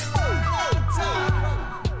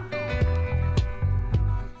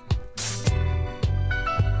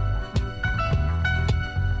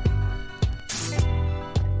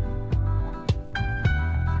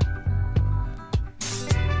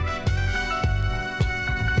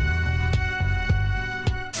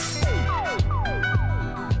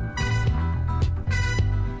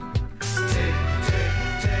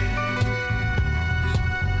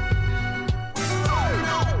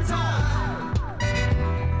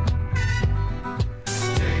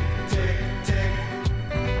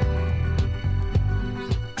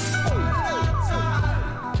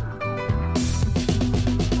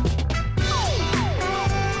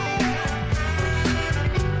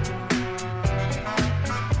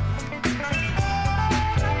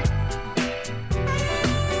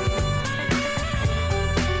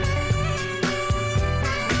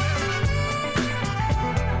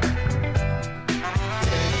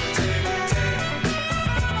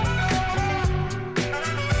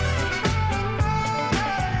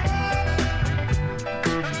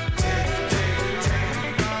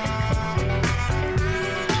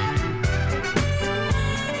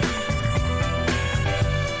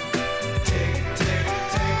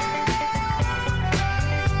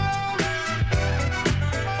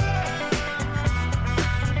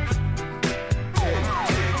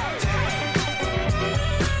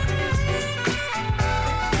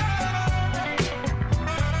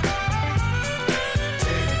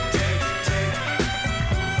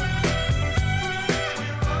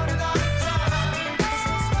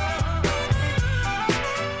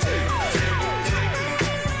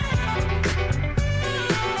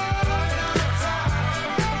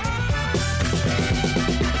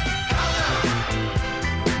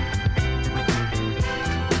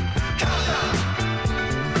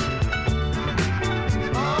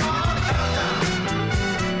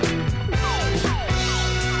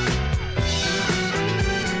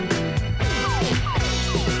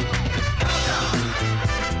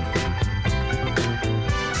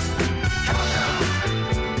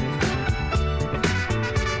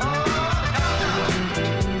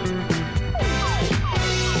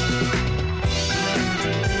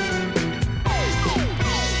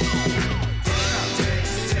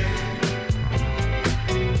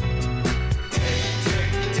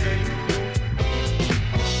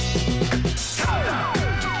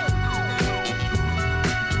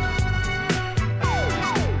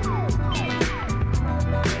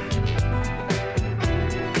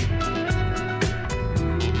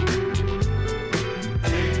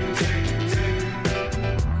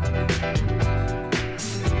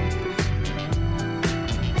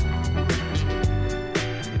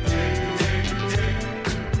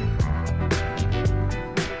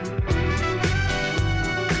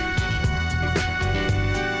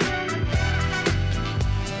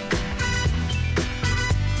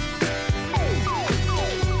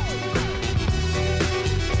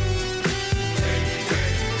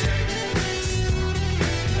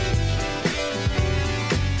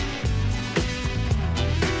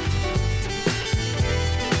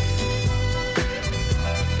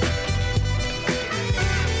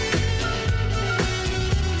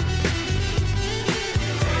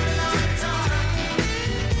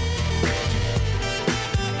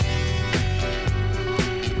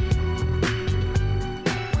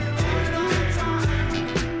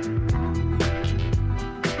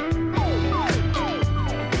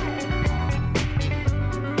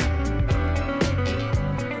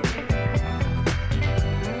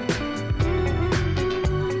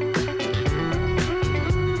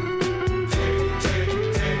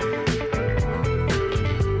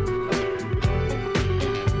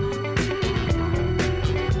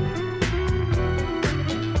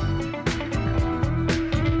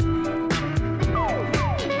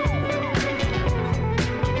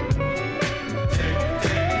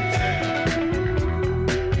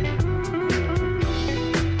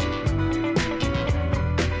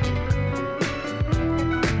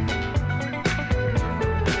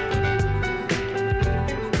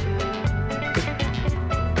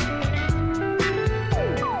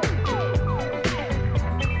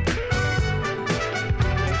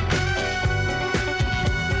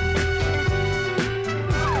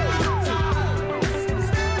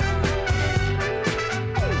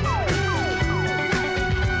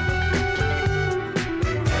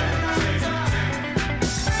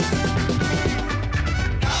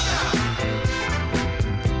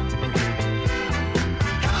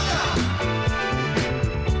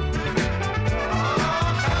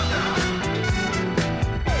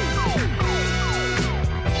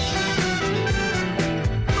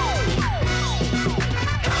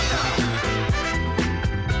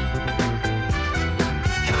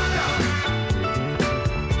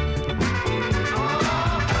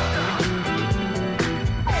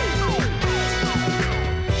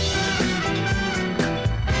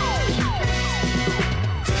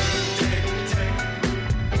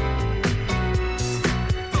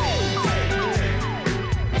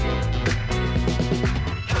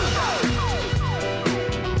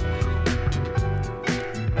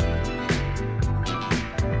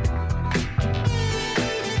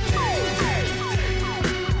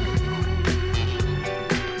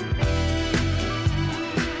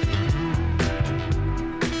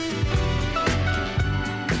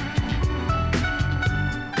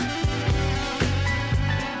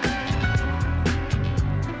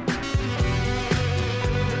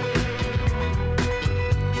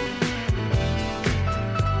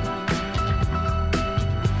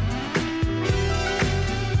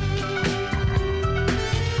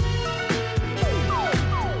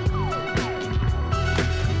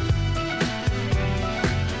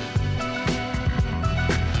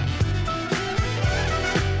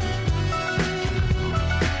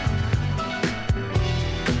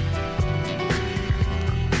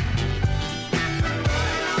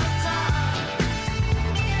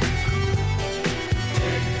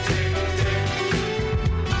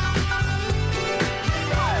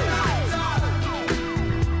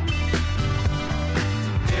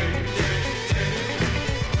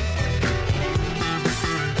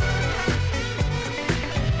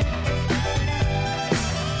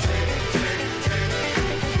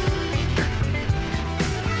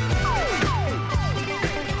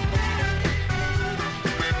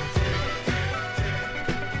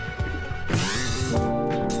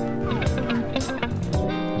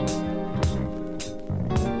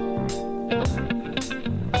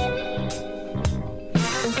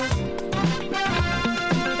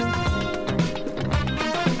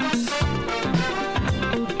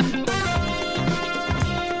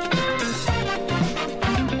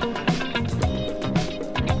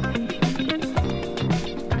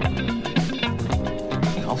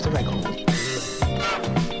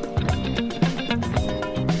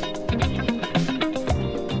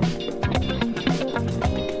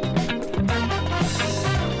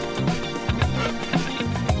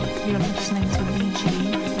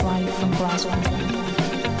 Glasgow.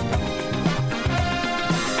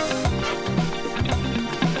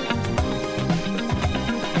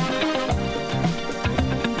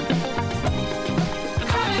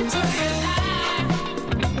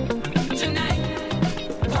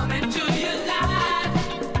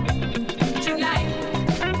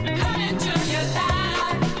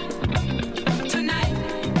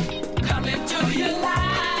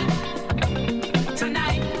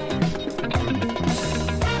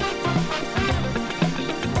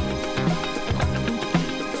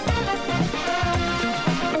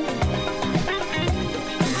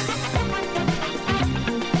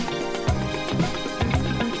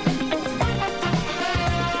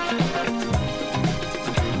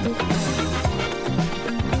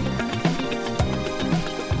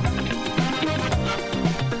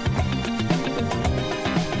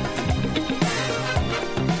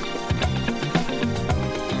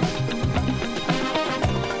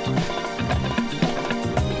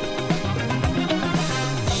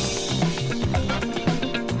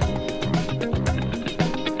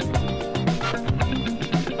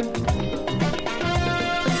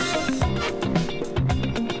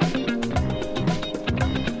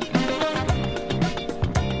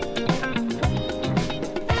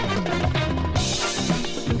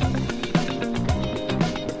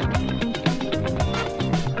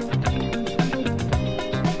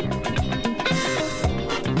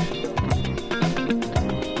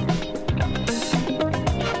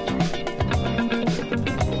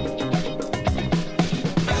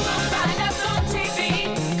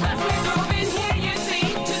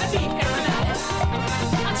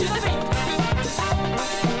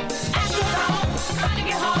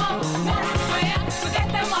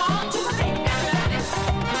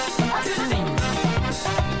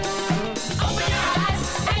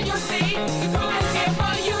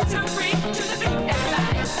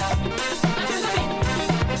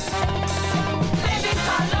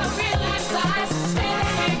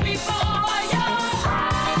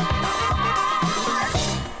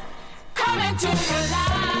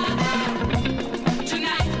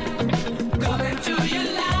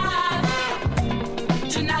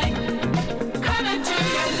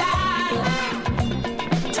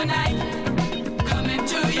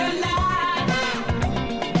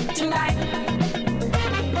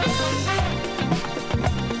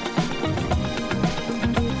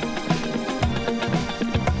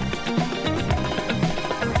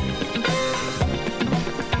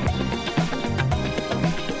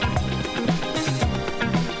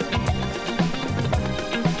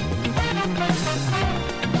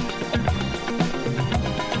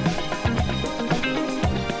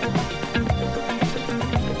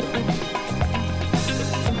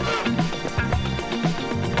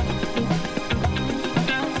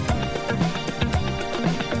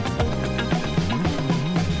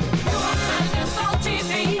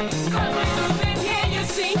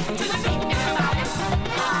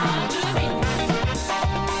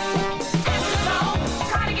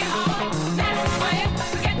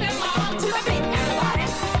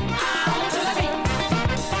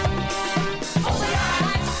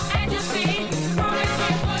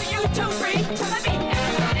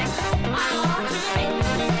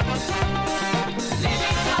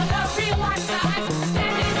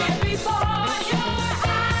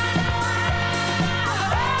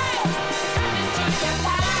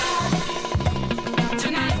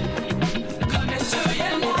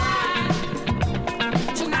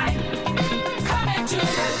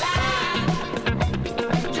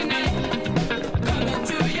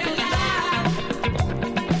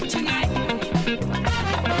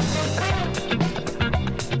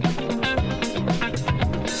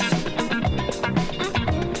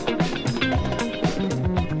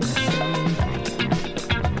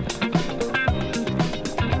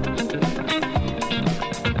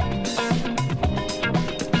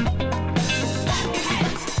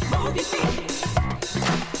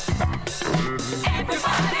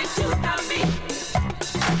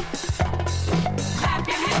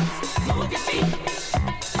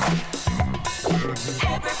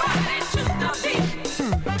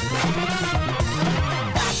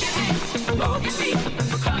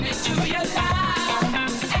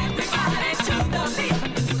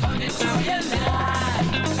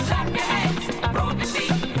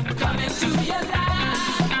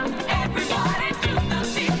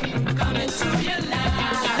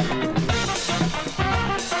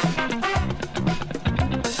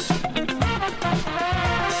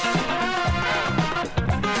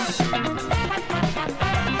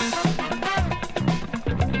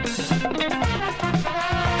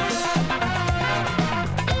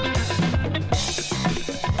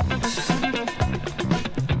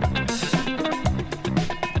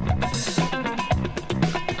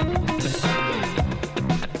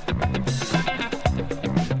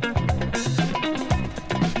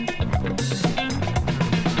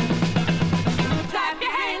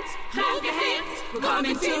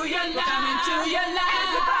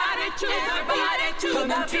 Everybody to the beat.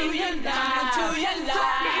 Coming to your life.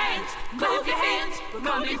 Clap your hands. Move your hands. We're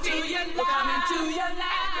coming to your life. We're coming to your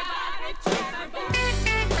life.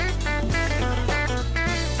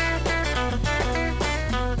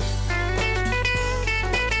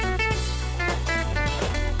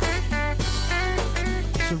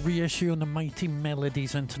 It's a reissue on the Mighty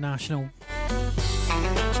Melodies International.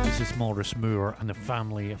 This is Maurice Moore and the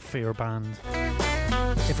Family Affair Band.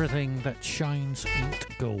 Everything that shines ain't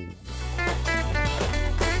gold.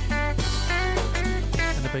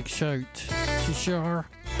 And a big shout to Shar.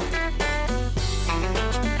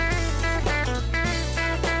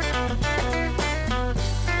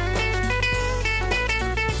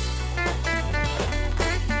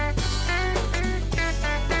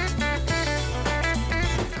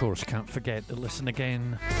 Of course, can't forget the Listen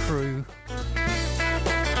Again crew.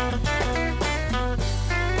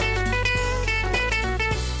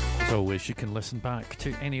 As always, you can listen back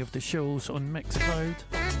to any of the shows on Mixcloud.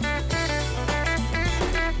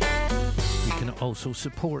 You can also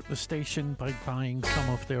support the station by buying some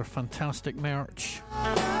of their fantastic merch.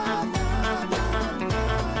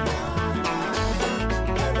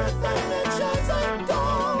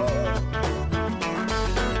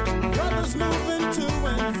 Brothers moving to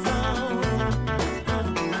and from,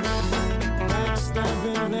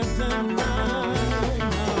 backstabbing left and right.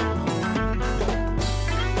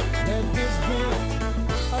 Let this be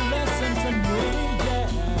a lesson to me, yeah.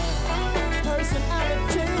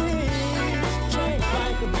 Personality change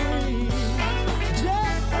like a breeze.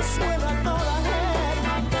 Just when I thought I had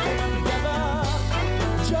my thing together,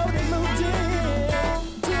 Jody moved in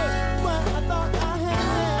to what I thought I had.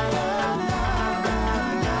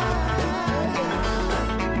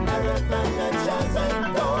 Everything that shines ain't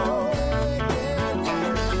gold.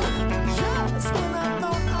 Just when I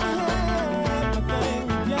thought I had my thing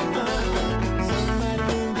together,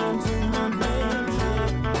 somebody moved into my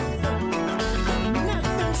bedroom.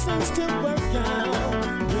 Nothing seems to work out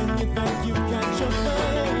when you think you've got your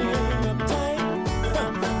thing uptight,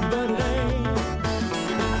 but it ain't.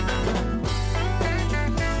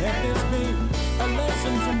 Let this be a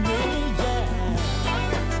lesson to me, yeah.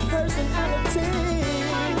 Personality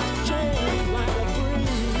change like a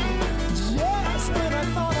breeze. Just when I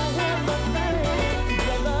thought I had my thing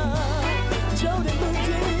together, Jody moved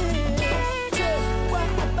in to what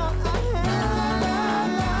I thought I had.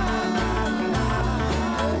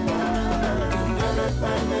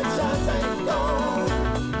 Everything that shines ain't gold.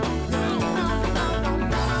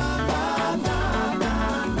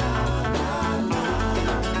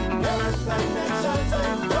 Everything that shines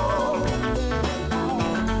ain't gold.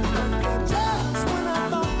 Just when I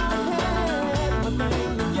thought I had my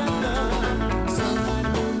thing together, somebody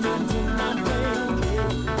moved into my bedroom.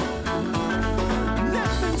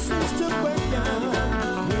 Nothing seems to work out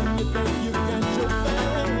when you think you've got your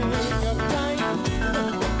thing uptight,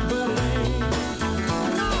 but it ain't.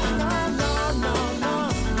 No,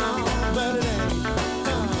 but it ain't. No, it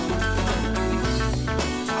ain't.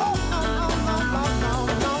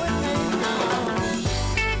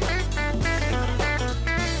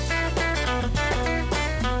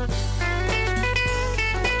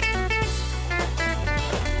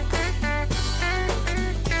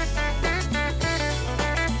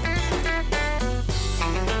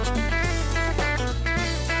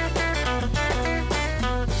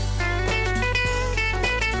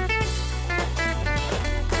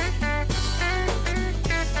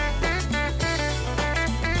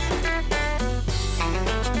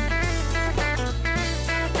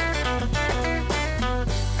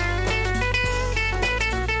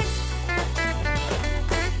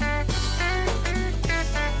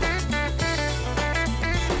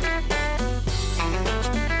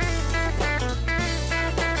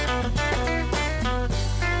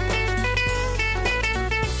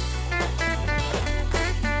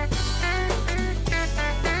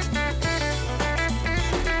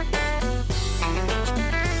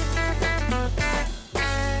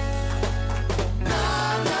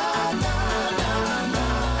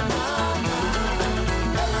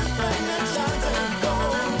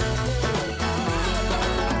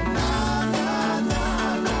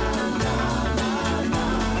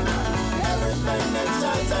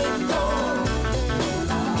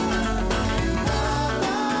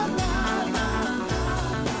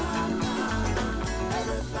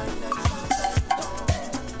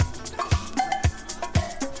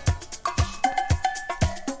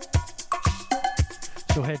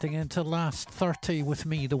 So heading into last 30 with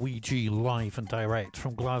me, the Ouija, live and direct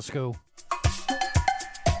from Glasgow.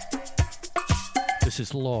 This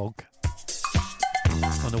is Log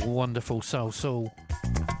on a wonderful Soul Soul.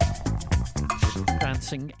 Brand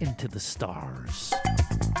Dancing into the Stars.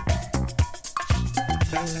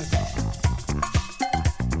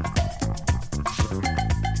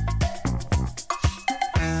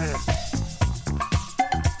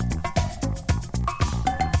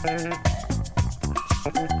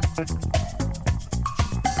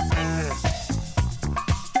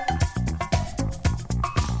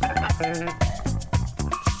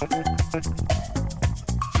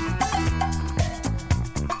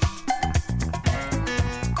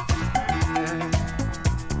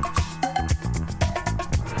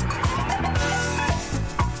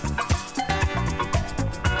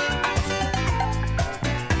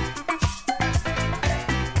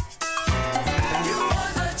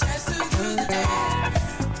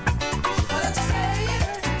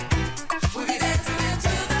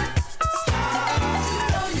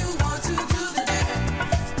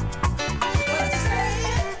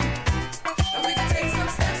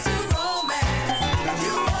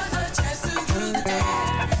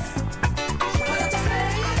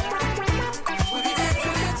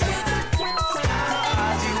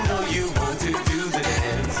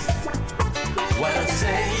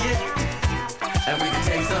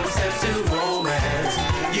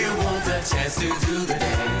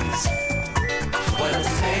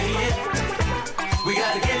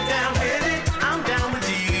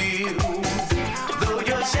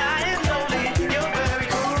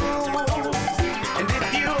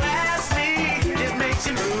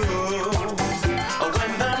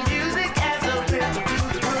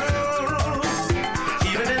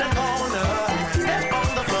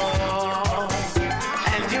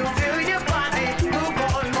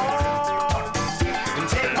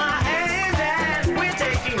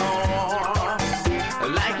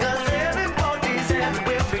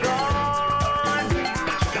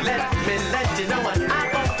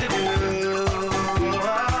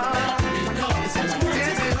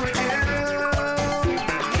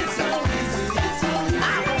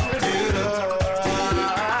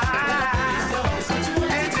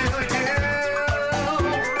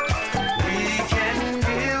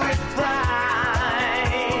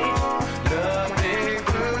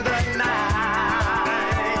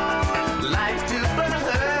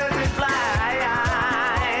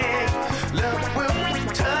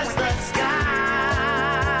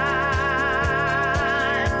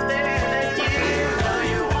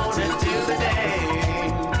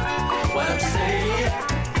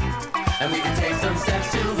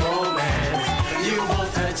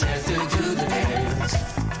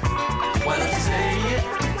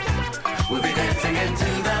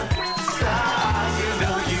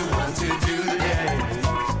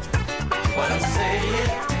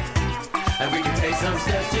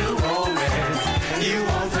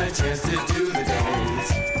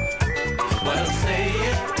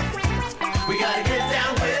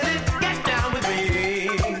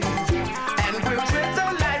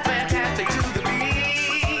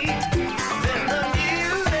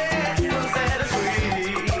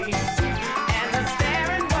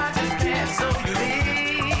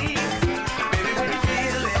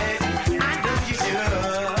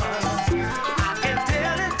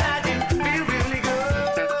 Feel really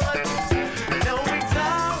good. No, it's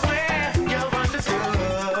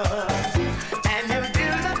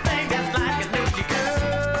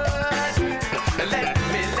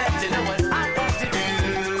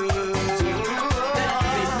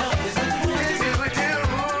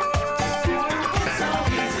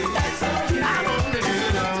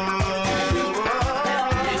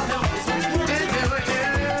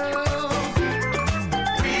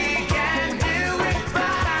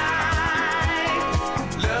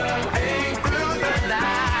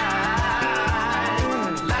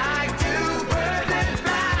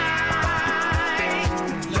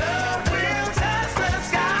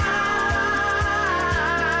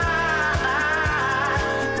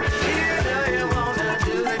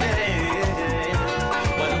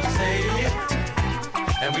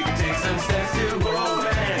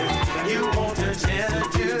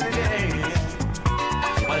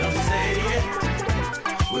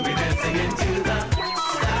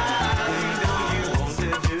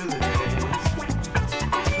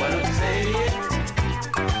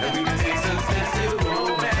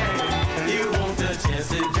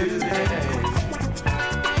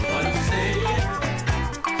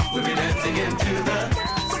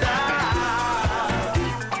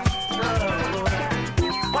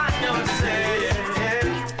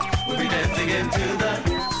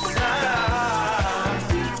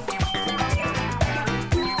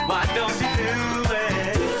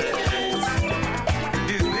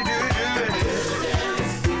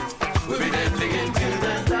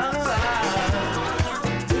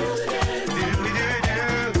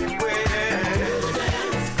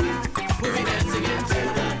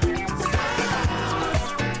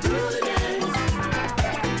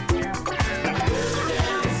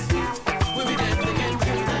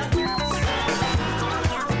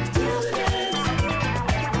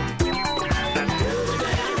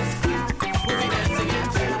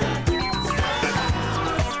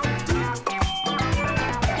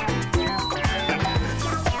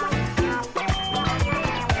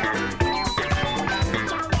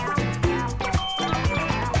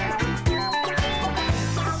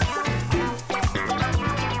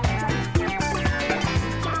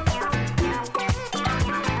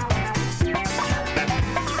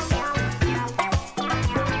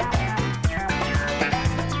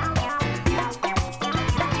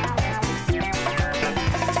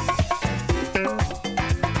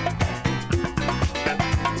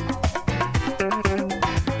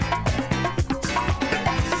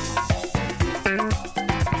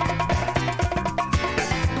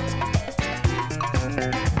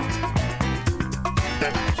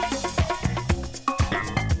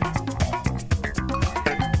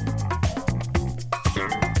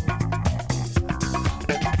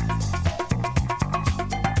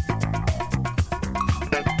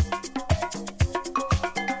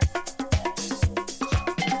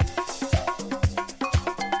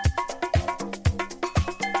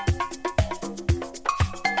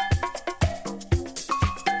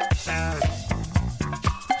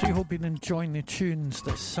Enjoying the tunes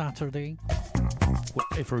this Saturday,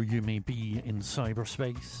 wherever you may be in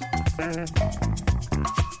cyberspace.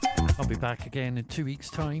 I'll be back again in 2 weeks'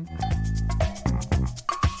 time.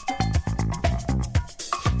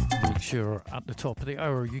 Make sure at the top of the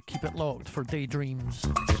hour you keep it locked for Daydreams.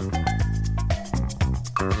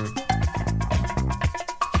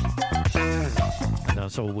 And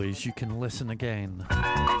as always, you can listen again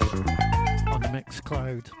on the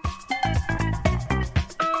Mixcloud.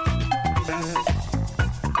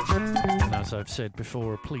 And as I've said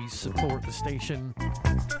before, please support the station. You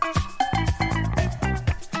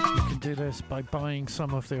can do this by buying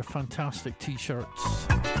some of their fantastic t-shirts,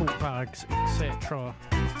 tote bags, etc.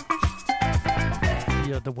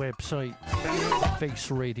 via the website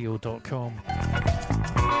faceradio.com.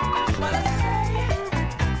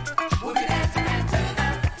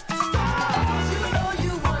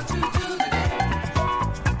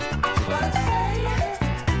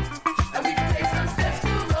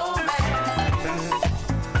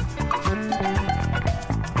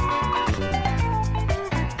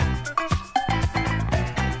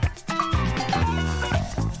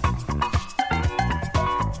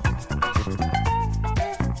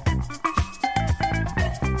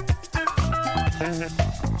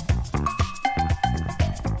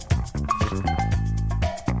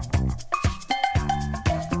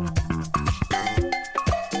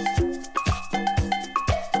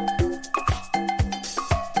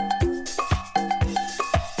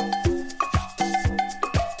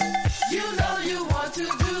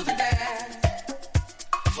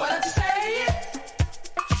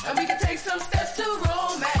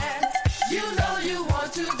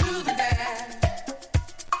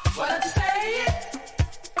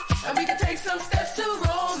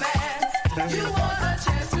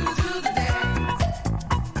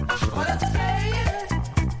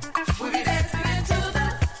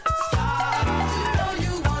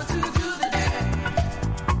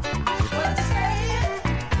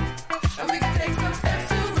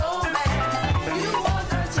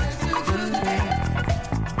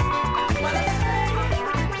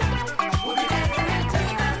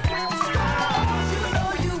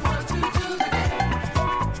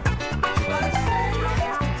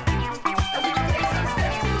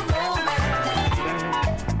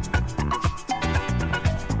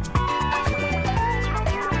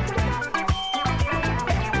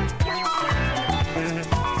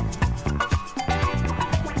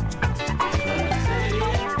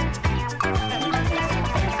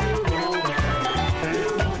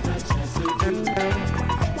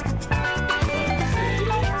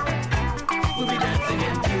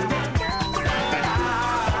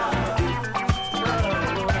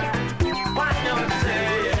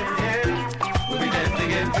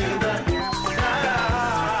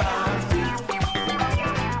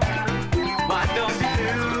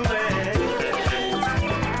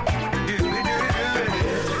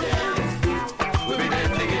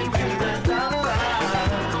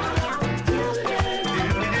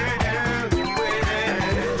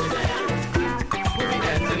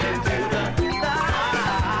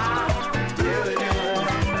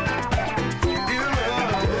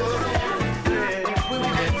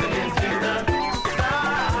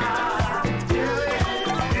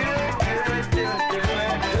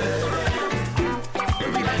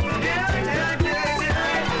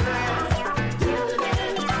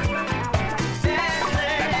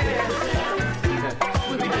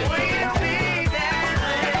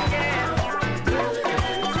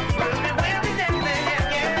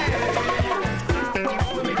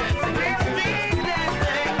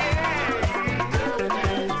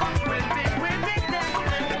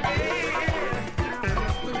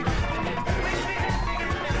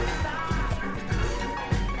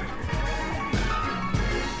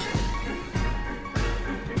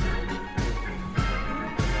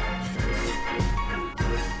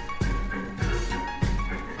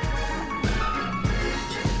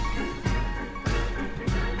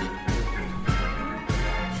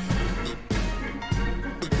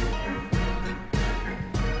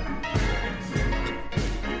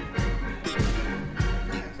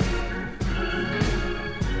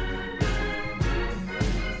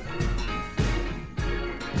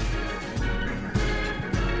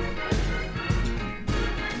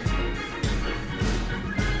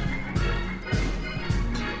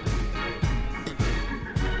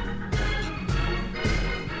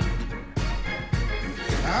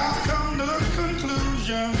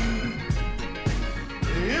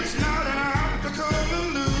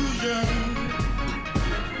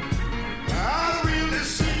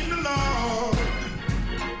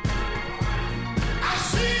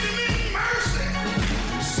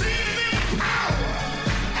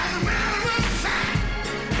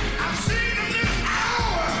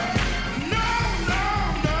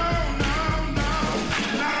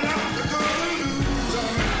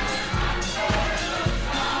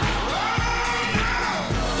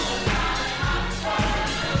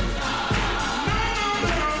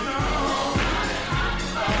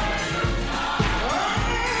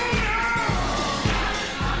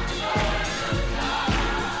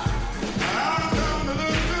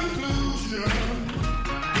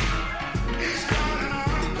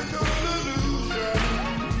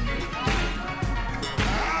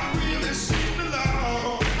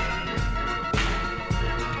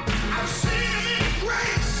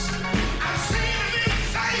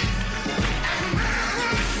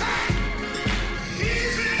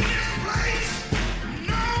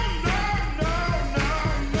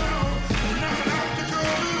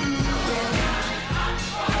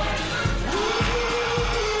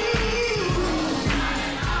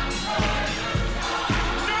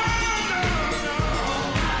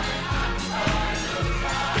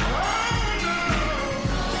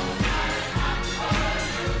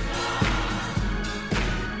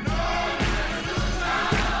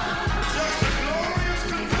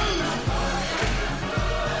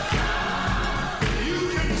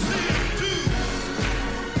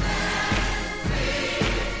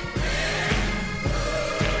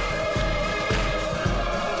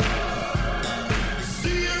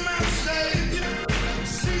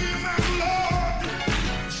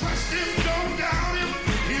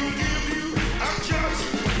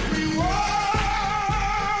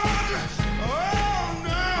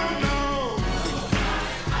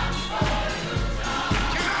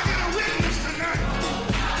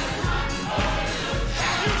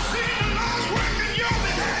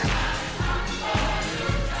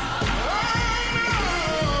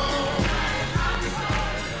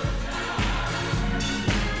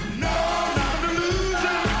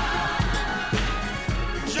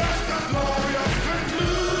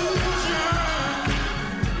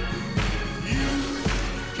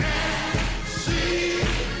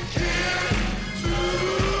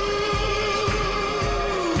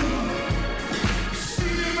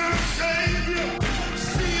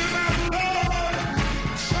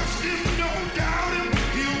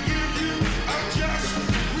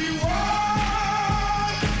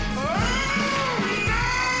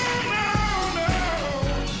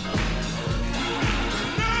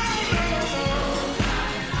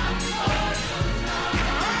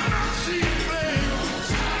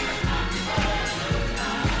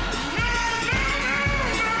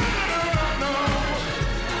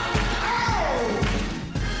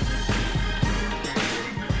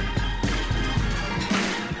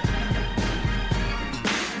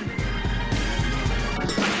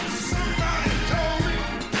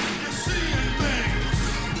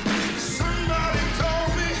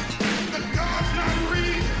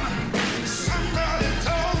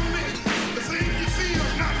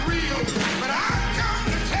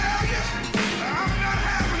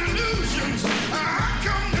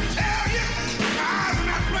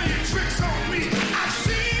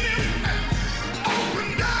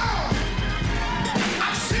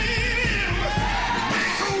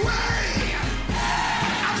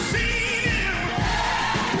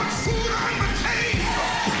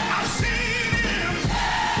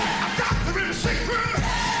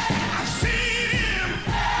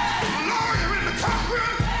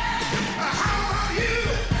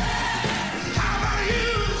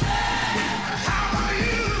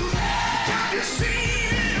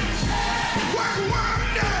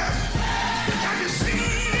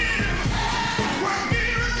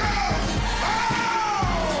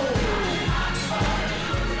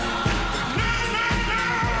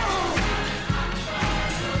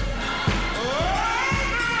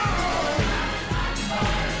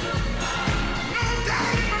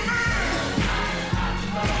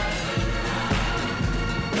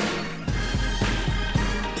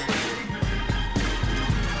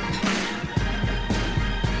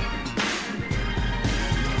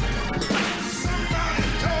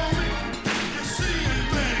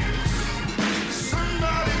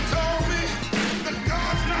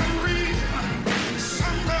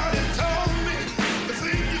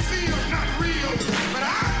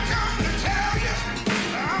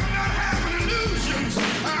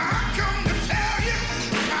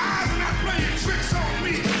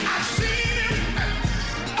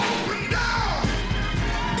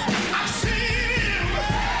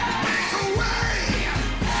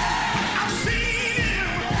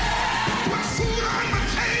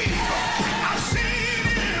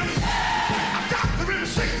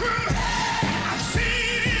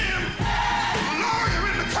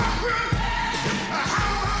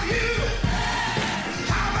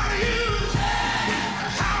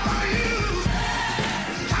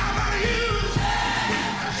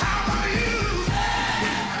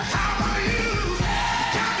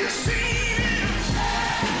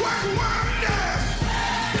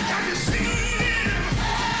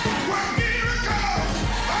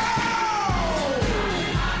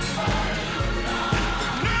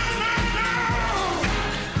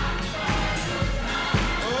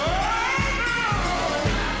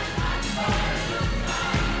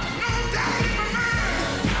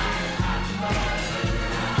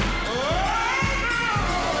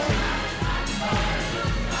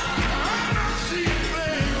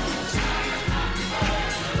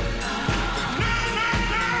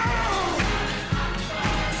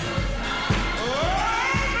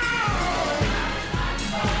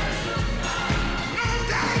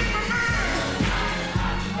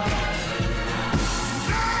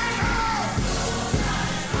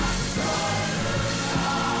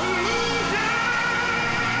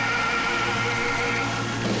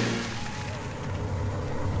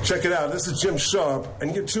 Check it out. This is Jim Sharp,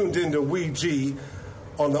 and you're tuned in to Ouija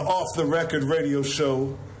on the Off the Record radio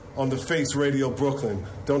show on the Face Radio Brooklyn.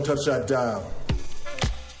 Don't touch that dial.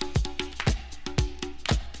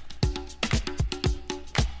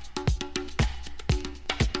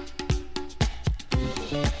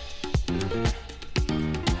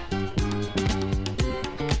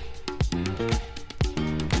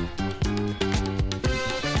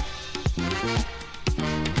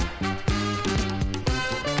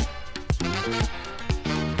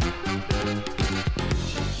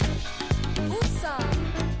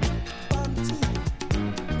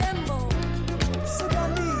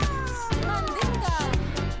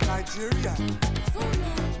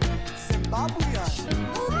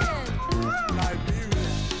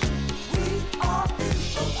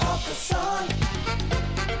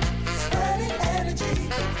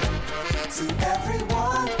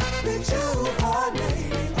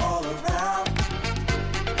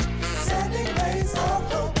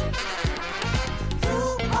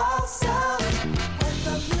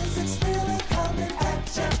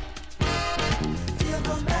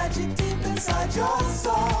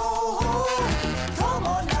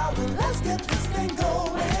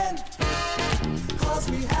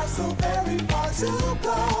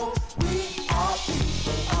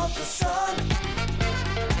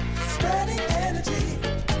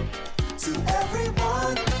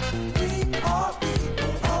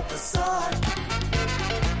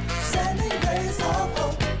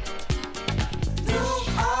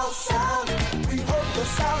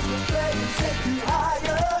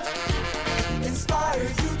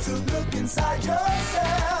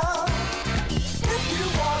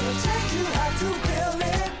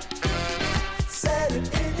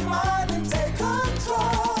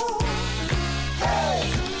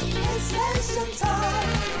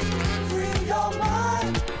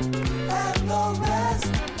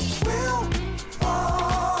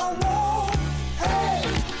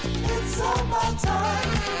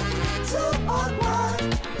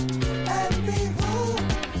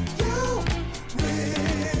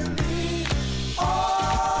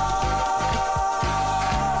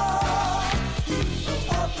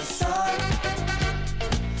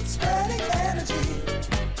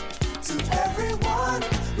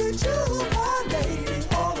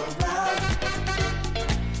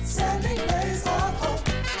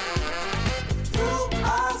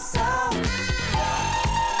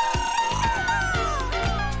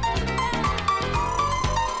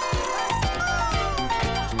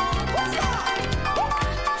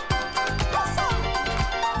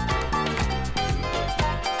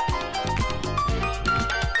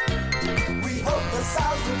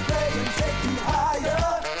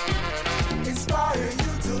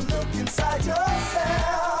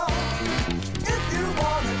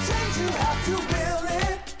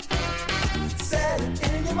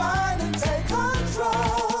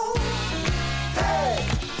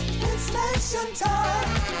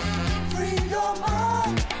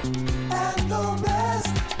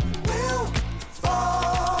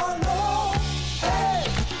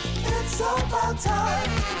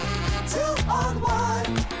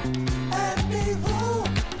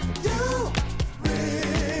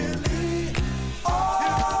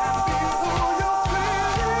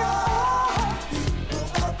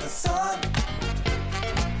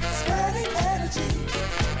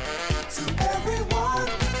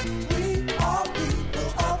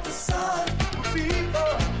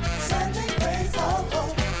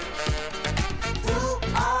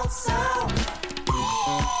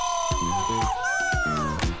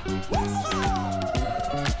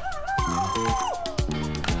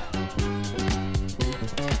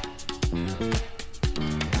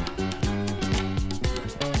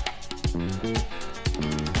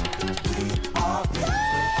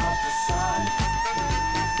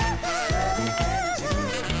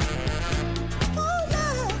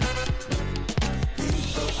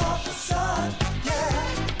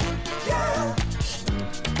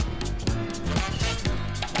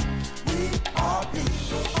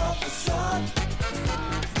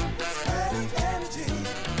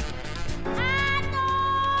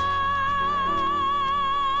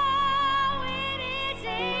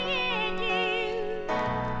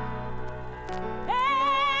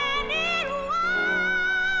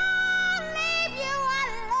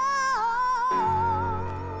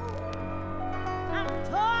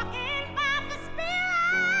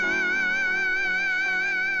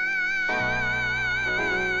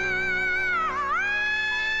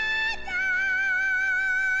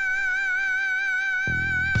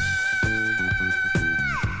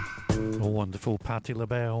 Wonderful Patti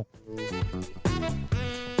LaBelle.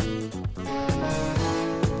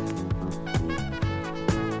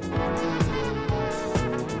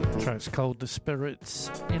 track's called The Spirits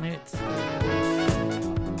in It.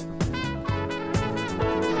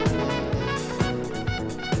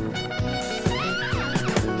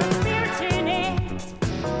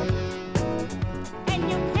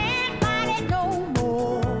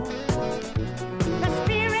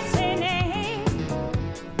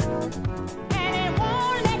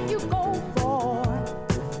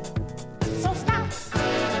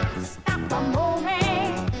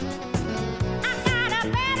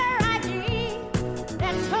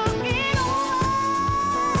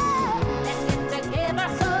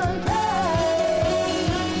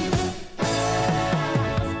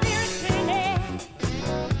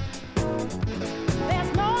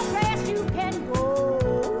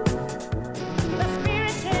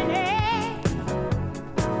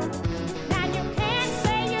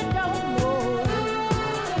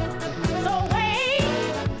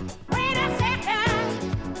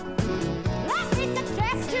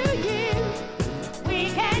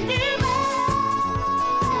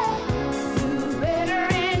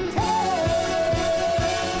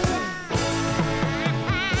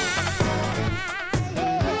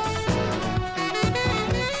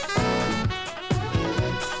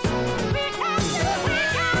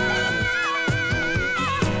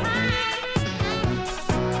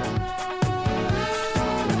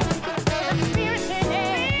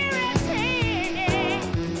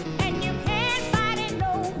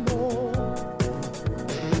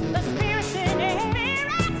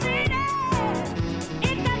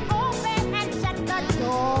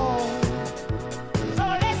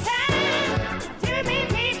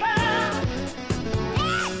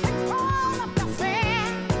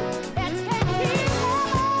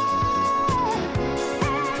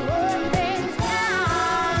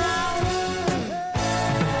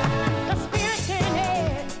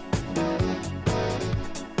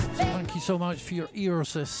 So much for your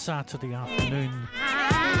ears this Saturday afternoon,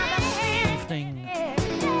 evening,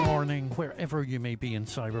 morning, wherever you may be in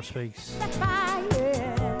cyberspace.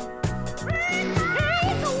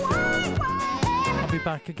 I'll be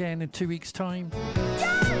back again in 2 weeks' time.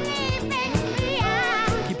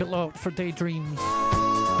 Keep it locked for Daydreams.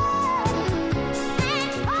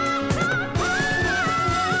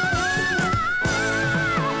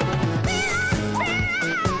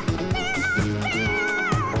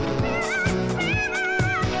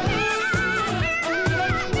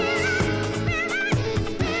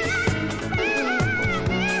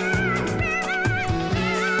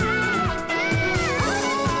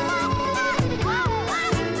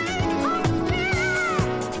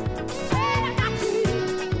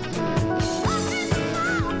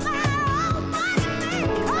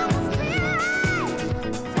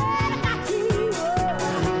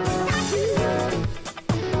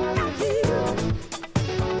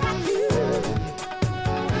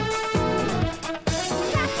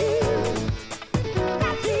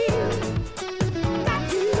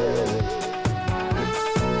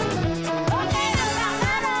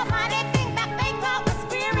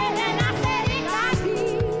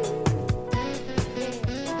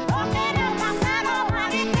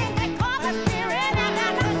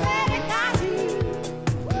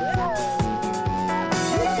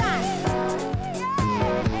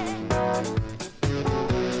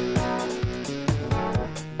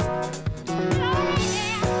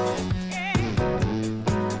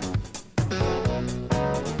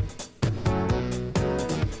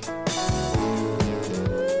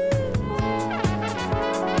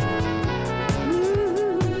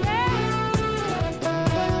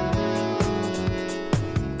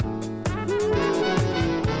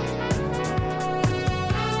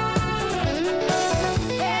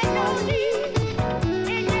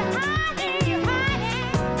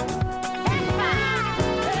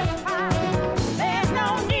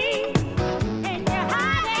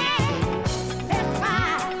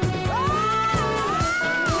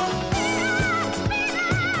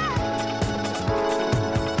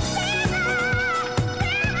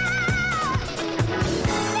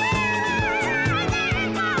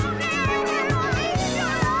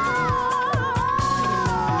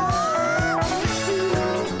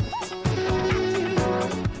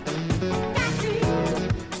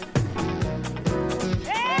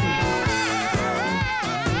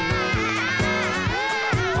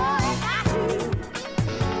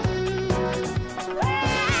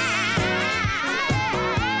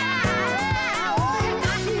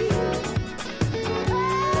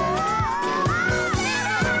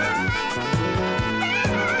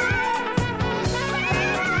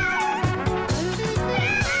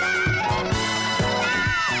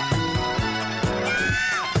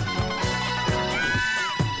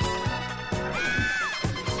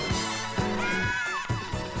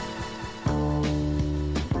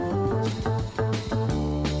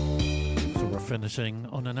 finishing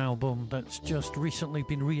on an album that's just recently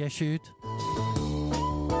been reissued.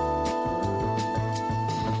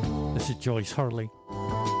 This is Joyce Hurley.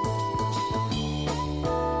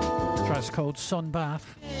 The track's called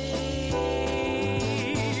Sunbath.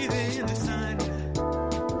 In the sun,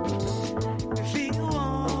 feel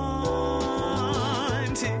warm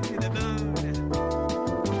to the bone.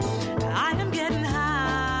 I am getting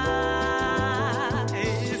high,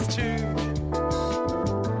 it's true.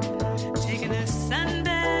 Taking a sunbath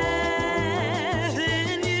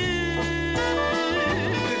in you.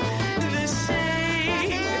 The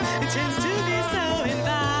shade tends to be so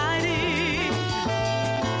inviting,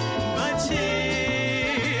 but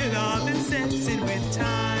chill often sets in with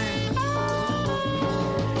time.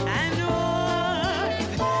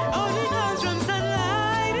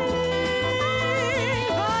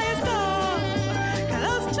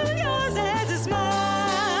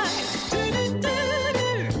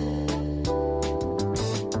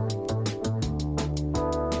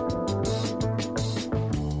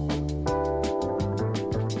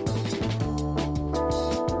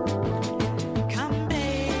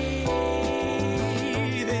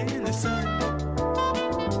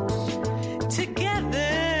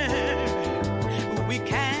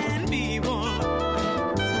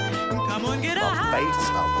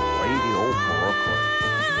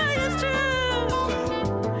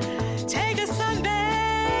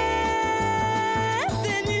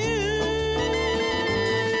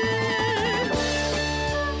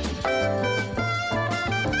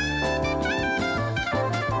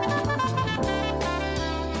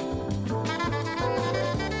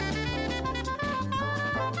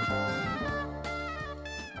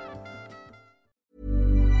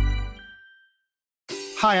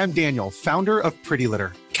 Hi, I'm Daniel, founder of Pretty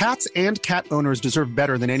Litter. Cats and cat owners deserve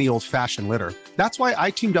better than any old-fashioned litter. That's why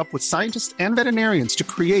I teamed up with scientists and veterinarians to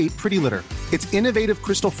create Pretty Litter. Its innovative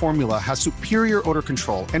crystal formula has superior odor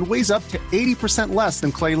control and weighs up to 80% less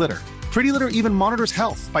than clay litter. Pretty Litter even monitors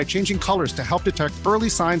health by changing colors to help detect early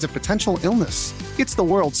signs of potential illness. It's the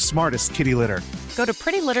world's smartest kitty litter. Go to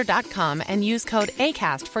prettylitter.com and use code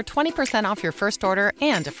ACAST for 20% off your first order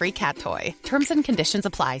and a free cat toy. Terms and conditions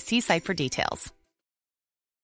apply. See site for details.